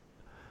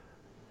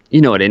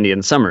 You know what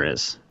Indian Summer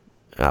is.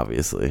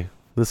 Obviously.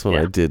 This one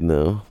I did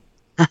know.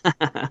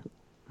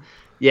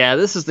 Yeah,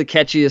 this is the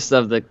catchiest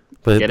of the.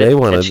 But they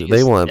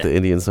want the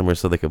Indian Summer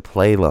so they could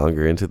play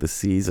longer into the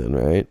season,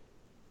 right?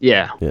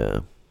 Yeah. Yeah.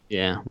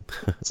 Yeah.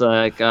 It's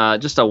like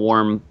just a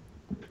warm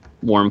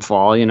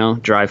fall, you know,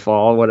 dry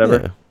fall,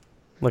 whatever. Yeah.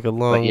 Like a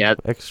long,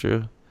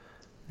 extra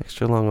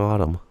long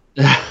autumn.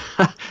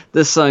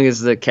 This song is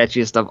the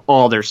catchiest of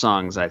all their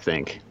songs, I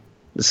think.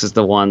 This is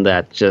the one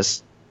that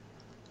just,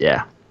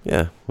 yeah.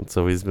 Yeah, it's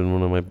always been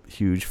one of my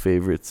huge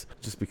favorites,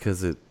 just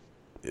because it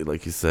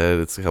like you said,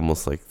 it's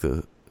almost like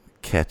the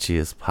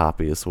catchiest,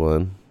 poppiest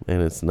one,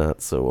 and it's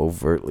not so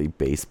overtly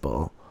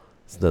baseball.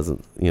 It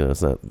doesn't,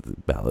 it's not the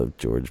Ballad of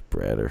George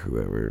Brett or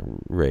whoever,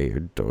 Ray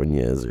or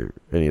Ordonez or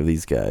any of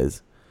these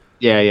guys.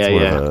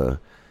 Yeah.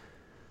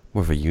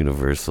 More of a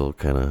universal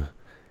kind of,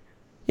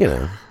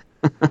 Yeah,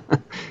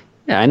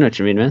 I know what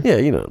you mean, man. Yeah,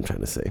 you know what I'm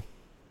trying to say.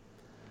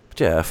 But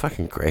yeah, a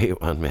fucking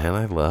great one, man.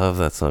 I love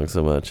that song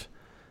so much.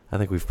 I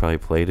think we've probably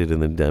played it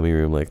in the dummy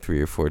room like 3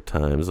 or 4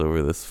 times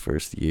over this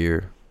first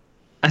year.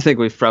 I think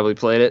we've probably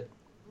played it.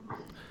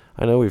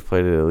 I know we've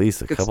played it at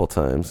least a couple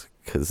times,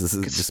 because this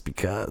is just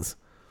because.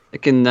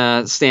 It can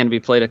stand to be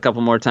played a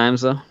couple more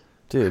times, though.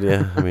 Dude,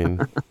 yeah. I mean,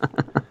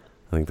 I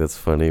think that's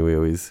funny. We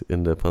always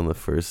end up on the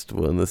first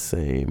one the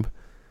same.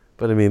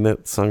 But I mean,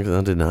 that song's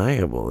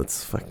undeniable.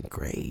 It's fucking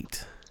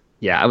great.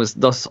 Yeah, I was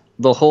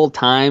the whole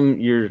time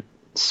you're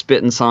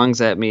spitting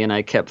songs at me, and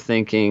I kept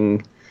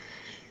thinking,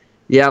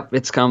 yep,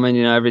 it's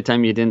coming, every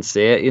time you didn't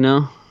say it,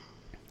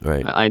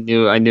 Right. I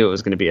knew it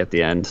was going to be at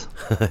the end.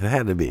 It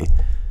had to be.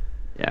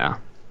 Yeah.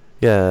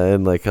 Yeah,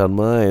 and like on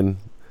mine,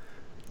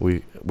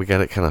 we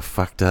got it kind of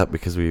fucked up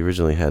because we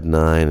originally had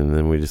 9, and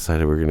then we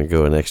decided we were going to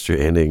go an extra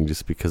inning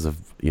just because of,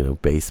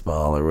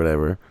 baseball or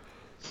whatever.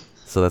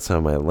 So that's how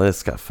my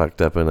list got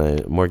fucked up,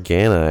 and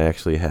Morgana I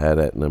actually had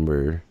at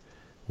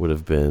would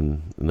have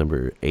been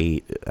number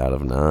 8 out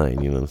of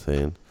 9, you know what I'm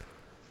saying?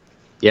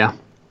 Yeah.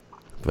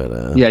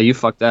 But yeah, you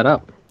fucked that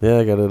up. Yeah,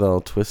 I got it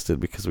all twisted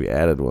because we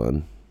added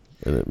one,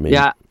 and it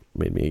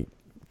made me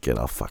get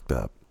all fucked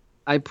up.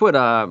 I put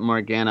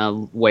Morgana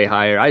way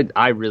higher.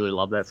 I really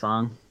love that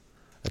song.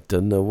 I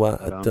don't know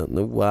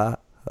why.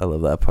 I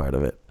love that part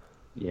of it.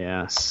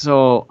 Yeah.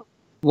 So,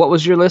 what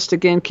was your list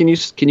again? Can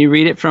you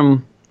read it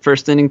from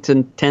first inning to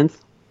 10th?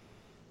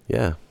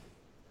 Yeah.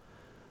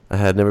 I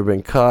had Never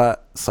Been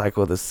Caught,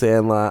 Cycle of the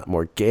Sandlot,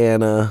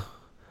 Morgana,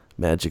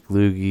 Magic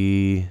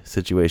Loogie,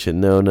 Situation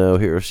No-No,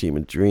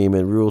 Hiroshima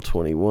Dreamin', Rule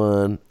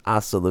 21,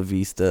 Hasta La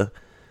Vista,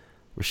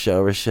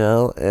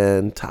 Rochelle,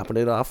 and topping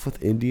it off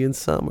with Indian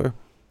Summer.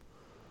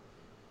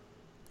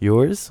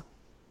 Yours?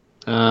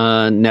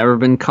 Never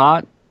Been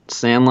Caught,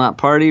 Sandlot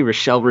Party,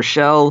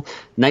 Rochelle,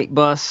 Night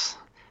Bus,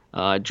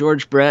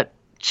 George Brett,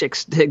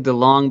 Chicks Dig the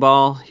Long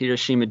Ball,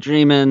 Hiroshima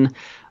Dreamin',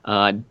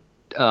 Morgana,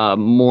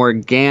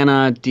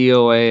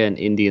 DOA, and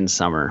Indian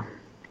Summer.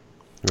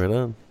 Right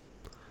on.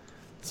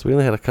 So we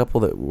only had a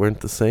couple that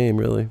weren't the same,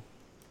 really.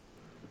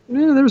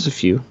 Yeah, there was a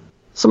few.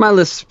 So my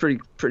list's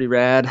pretty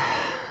rad.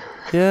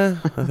 Yeah,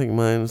 I think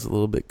mine was a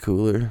little bit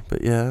cooler,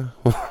 but yeah.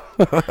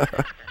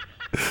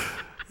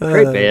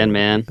 Great band,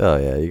 man. Oh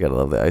yeah, you gotta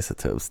love the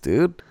Isotopes,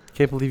 dude.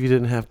 Can't believe you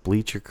didn't have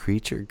Bleacher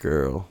Creature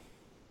Girl.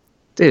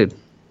 Dude,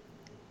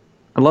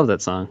 I love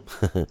that song.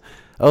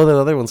 Oh, that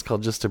other one's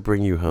called Just to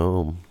Bring You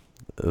Home.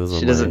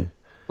 She doesn't.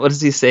 What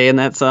does he say in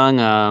that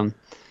song?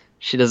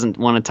 She doesn't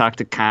want to talk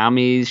to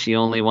commies. She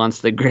only wants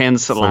the grand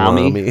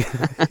salami.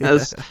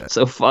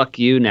 So fuck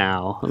you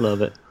now. I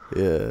love it.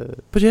 Yeah.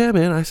 But yeah,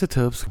 man,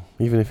 Isotopes.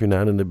 Even if you're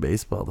not into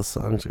baseball, the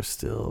songs are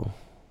still...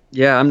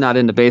 Yeah, I'm not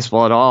into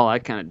baseball at all. I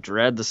kind of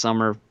dread the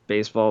summer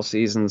baseball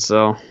season,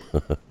 so...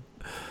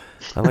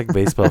 I like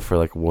baseball for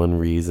like one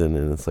reason,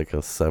 and it's like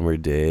a summer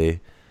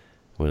day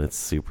when it's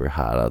super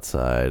hot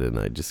outside and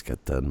I just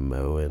got done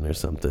mowing or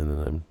something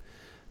and I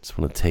just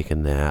want to take a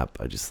nap.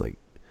 I just like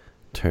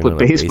turn on a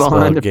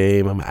baseball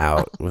game. I'm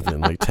out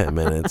within like 10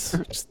 minutes.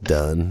 Just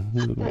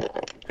done.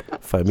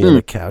 Find me on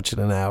the couch in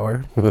an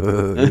hour. You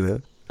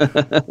know?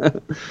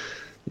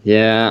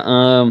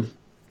 Yeah,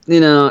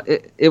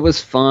 it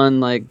was fun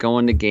like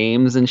going to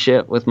games and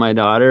shit with my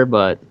daughter,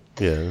 but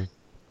yeah,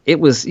 it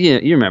was, you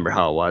remember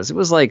how it was. It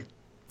was like,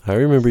 I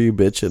remember you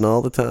bitching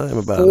all the time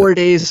about 4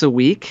 days a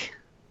week.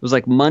 It was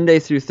like Monday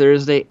through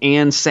Thursday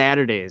and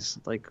Saturdays.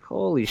 Like,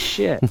 holy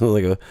shit.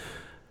 Like a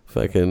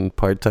fucking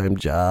part-time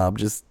job,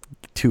 just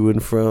to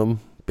and from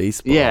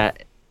baseball. Yeah,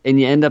 and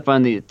you end up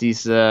on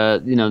this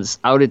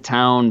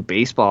out-of-town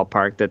baseball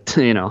park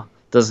that,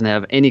 doesn't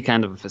have any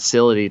kind of a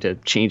facility to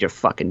change a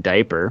fucking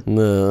diaper.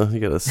 No,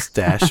 you gotta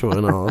stash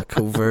one all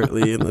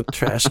covertly in the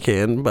trash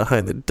can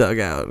behind the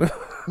dugout.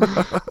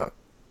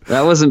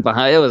 That wasn't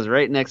behind, it was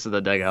right next to the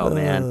dugout,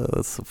 man.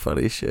 That's some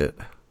funny shit.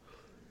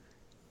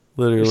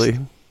 Literally.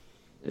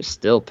 They're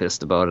still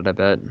pissed about it, I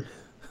bet.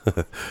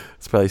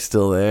 It's probably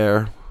still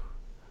there.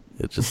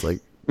 It just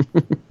like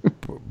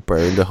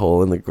burned a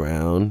hole in the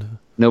ground.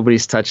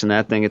 Nobody's touching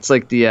that thing. It's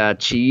like the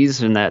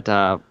cheese in that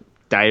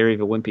Diary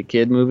of a Wimpy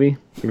Kid movie.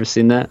 You ever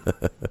seen that?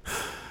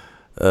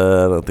 I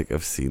don't think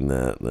I've seen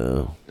that,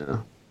 no.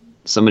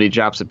 Somebody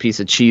drops a piece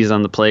of cheese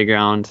on the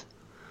playground,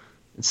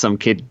 and some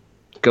kid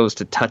goes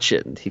to touch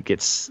it, and he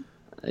gets,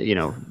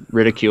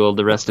 ridiculed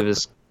the rest of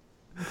his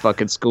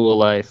fucking school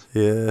life.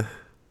 Yeah.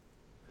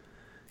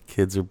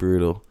 Kids are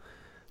brutal.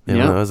 Man,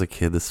 when I was a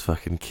kid, this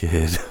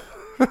kid,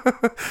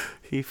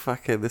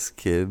 this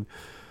kid,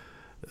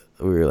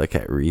 we were like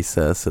at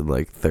recess in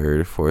like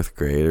 3rd or 4th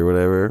grade or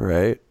whatever,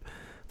 right?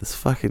 This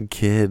fucking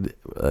kid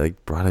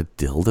like brought a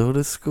dildo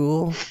to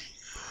school.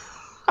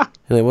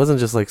 And it wasn't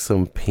just like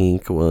some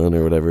pink one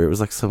or whatever. It was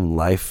like some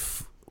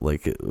life,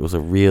 like it was a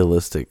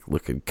realistic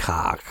looking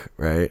cock,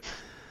 right?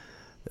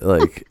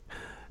 Like,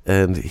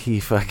 and he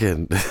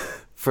fucking,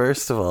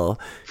 first of all,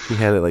 he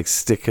had it like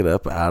sticking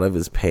up out of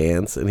his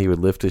pants and he would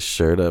lift his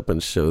shirt up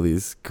and show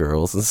these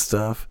girls and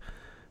stuff.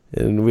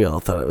 And we all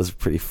thought it was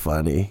pretty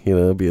funny,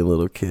 being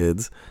little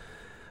kids.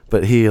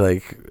 But he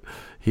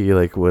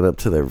went up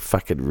to the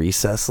fucking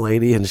recess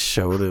lady and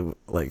showed him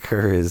like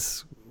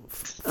his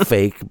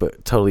fake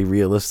but totally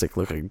realistic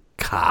looking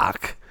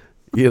cock,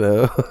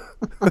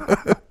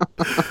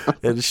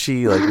 and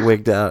she like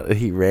wigged out and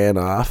he ran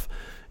off,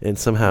 and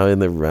somehow in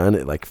the run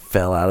it like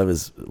fell out of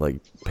his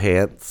like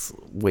pants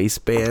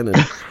waistband,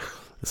 and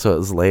so it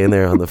was laying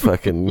there on the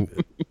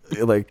fucking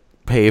like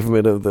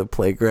pavement of the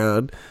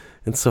playground.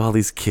 And so all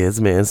these kids,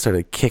 man,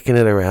 started kicking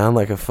it around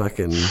like a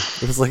fucking...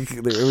 It was like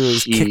everyone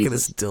was kicking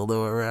this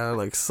dildo around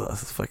like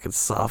fucking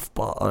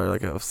softball or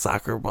like a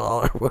soccer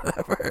ball or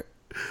whatever.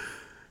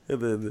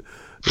 And then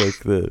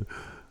like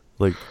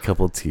a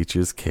couple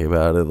teachers came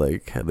out and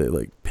like had to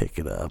like pick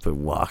it up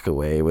and walk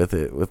away with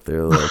it with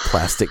their little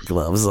plastic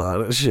gloves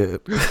on and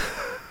shit.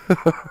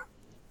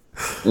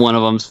 One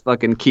of them's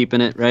fucking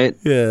keeping it, right?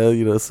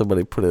 Yeah,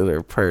 somebody put it in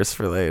their purse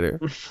for later.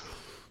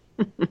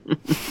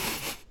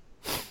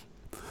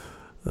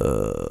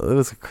 It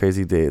was a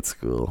crazy day at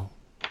school.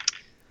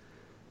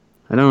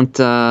 I don't,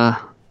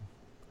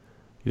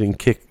 You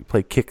didn't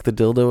play kick the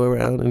dildo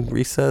around in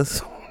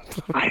recess?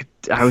 I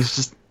was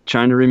just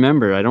trying to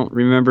remember. I don't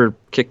remember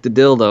kick the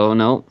dildo,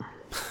 no.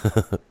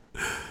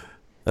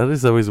 I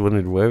just always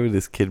wondered, why would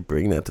this kid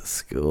bring that to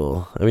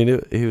school? I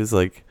mean, he was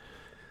like,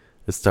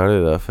 it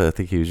started off, I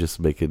think he was just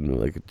making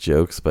like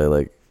jokes by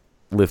like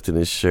lifting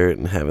his shirt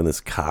and having this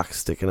cock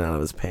sticking out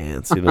of his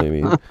pants, you know what I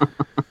mean?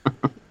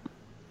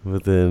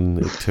 But then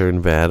it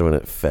turned bad when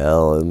it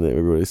fell and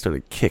everybody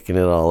started kicking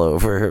it all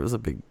over. It was a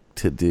big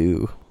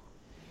to-do.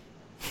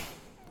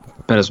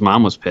 Bet his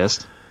mom was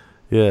pissed.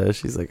 Yeah,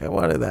 she's like, I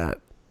wanted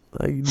that.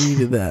 I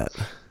needed that.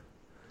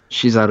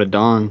 She's out of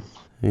dong.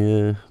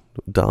 Yeah,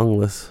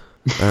 dongless.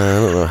 I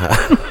don't know how.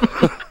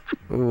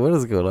 What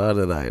is going on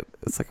tonight?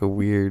 It's like a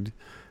weird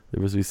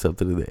There must be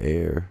something in the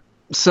air.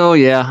 So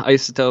yeah,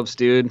 Isotopes,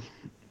 dude.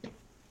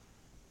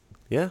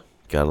 Yeah,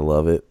 gotta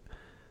love it.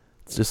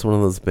 It's just one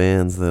of those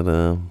bands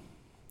that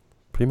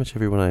pretty much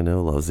everyone I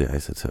know loves the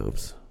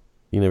Isotopes.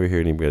 You never hear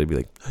anybody be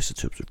like,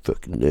 Isotopes are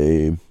fucking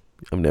lame.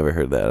 I've never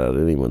heard that out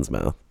of anyone's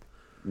mouth.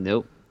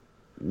 Nope.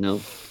 I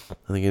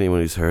think anyone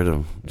who's heard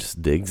them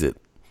just digs it.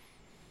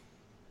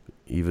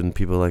 Even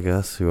people like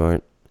us who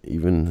aren't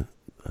even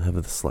have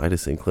the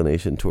slightest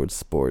inclination towards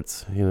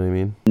sports. You know what I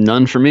mean?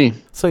 None for me.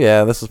 So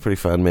yeah, this was pretty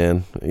fun,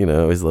 man. You know,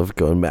 I always love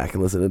going back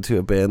and listening to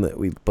a band that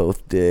we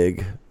both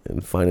dig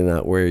and finding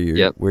out where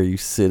you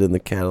sit in the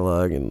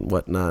catalog and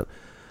whatnot.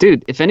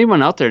 Dude, if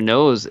anyone out there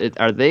knows,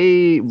 are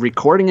they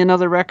recording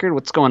another record?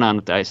 What's going on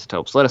with the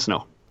Isotopes? Let us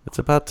know. It's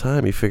about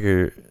time. You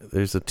figure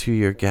there's a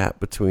 2-year gap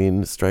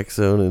between Strike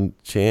Zone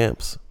and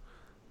Champs.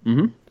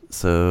 Mm-hmm.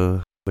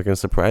 So they're going to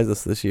surprise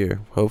us this year,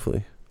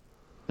 hopefully.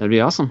 That'd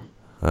be awesome.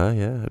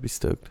 Yeah, I'd be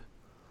stoked.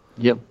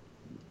 Yep.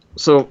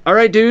 So, all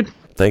right, dude.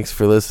 Thanks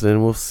for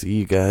listening. We'll see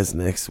you guys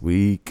next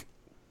week.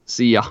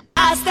 See ya.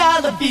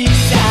 Hasta la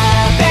vista,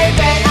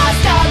 baby.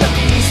 Hasta la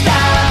vista,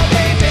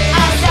 baby.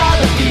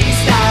 Hasta la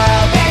vista,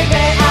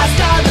 baby.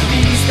 Hasta la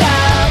vista,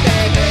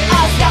 baby.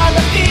 Hasta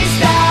la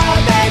vista,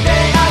 baby.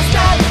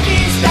 Hasta la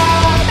vista,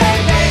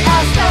 baby.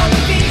 Hasta la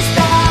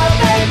vista,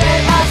 baby.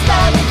 Hasta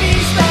la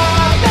vista,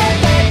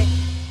 baby.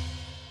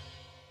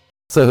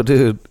 So,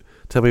 dude,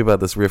 tell me about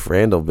this Riff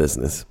Randall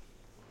business.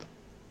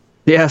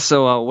 Yeah,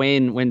 so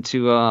Wayne went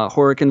to a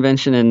horror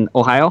convention in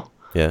Ohio.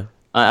 Yeah.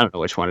 I don't know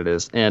which one it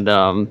is. And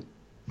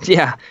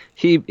yeah,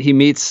 he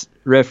meets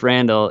Riff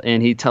Randall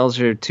and he tells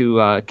her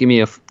to give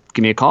me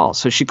a call.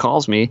 So she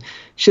calls me.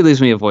 She leaves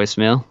me a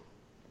voicemail.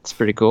 It's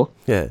pretty cool.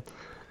 Yeah.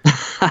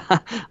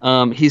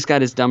 He's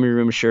got his Dummy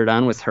Room shirt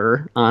on with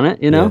her on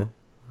it, you know?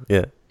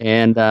 Yeah.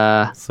 And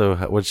so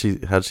how'd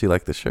she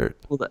like the shirt?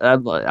 Well,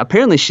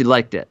 apparently she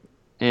liked it.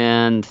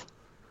 And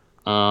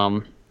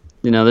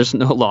you know, there's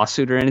no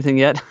lawsuit or anything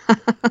yet.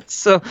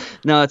 So,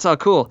 no, it's all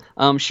cool.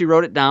 She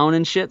wrote it down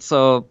and shit,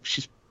 so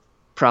she's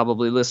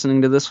probably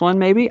listening to this one,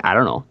 maybe? I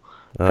don't know.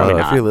 Probably If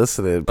not. you're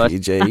listening,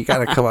 PJ, you got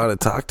to come out and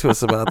talk to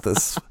us about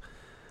this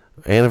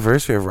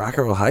anniversary of Rock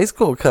and Roll High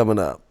School coming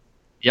up.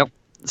 Yep.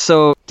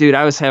 So, dude,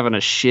 I was having a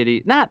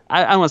shitty,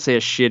 I don't want to say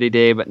a shitty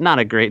day, but not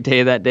a great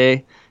day that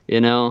day,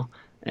 you know?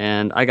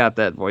 And I got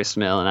that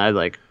voicemail, and I,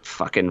 like,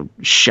 fucking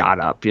shot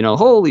up, you know?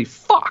 Holy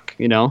fuck,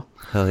 you know?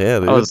 Hell yeah,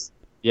 dude.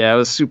 I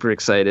was super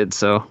excited,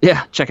 so,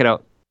 yeah, check it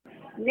out.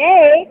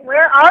 Nate,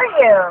 where are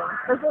you?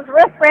 This is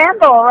Riff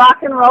Randall, rock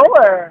and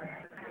roller.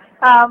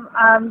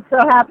 I'm so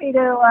happy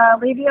to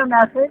leave you a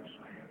message,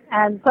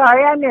 and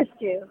sorry I missed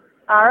you.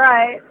 All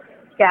right.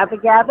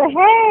 Gabba gabba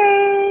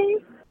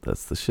hey!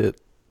 That's the shit.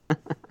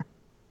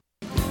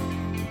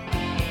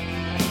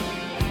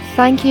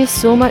 Thank you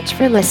so much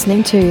for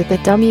listening to The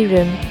Dummy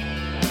Room.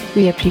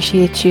 We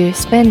appreciate you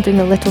spending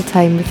a little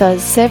time with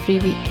us every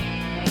week.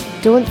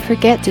 Don't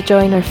forget to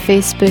join our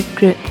Facebook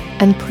group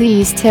and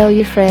please tell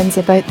your friends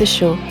about the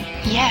show.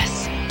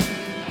 Yes.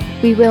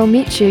 We will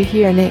meet you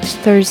here next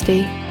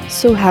Thursday,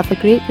 so have a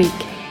great week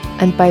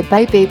and bye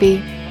bye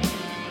baby.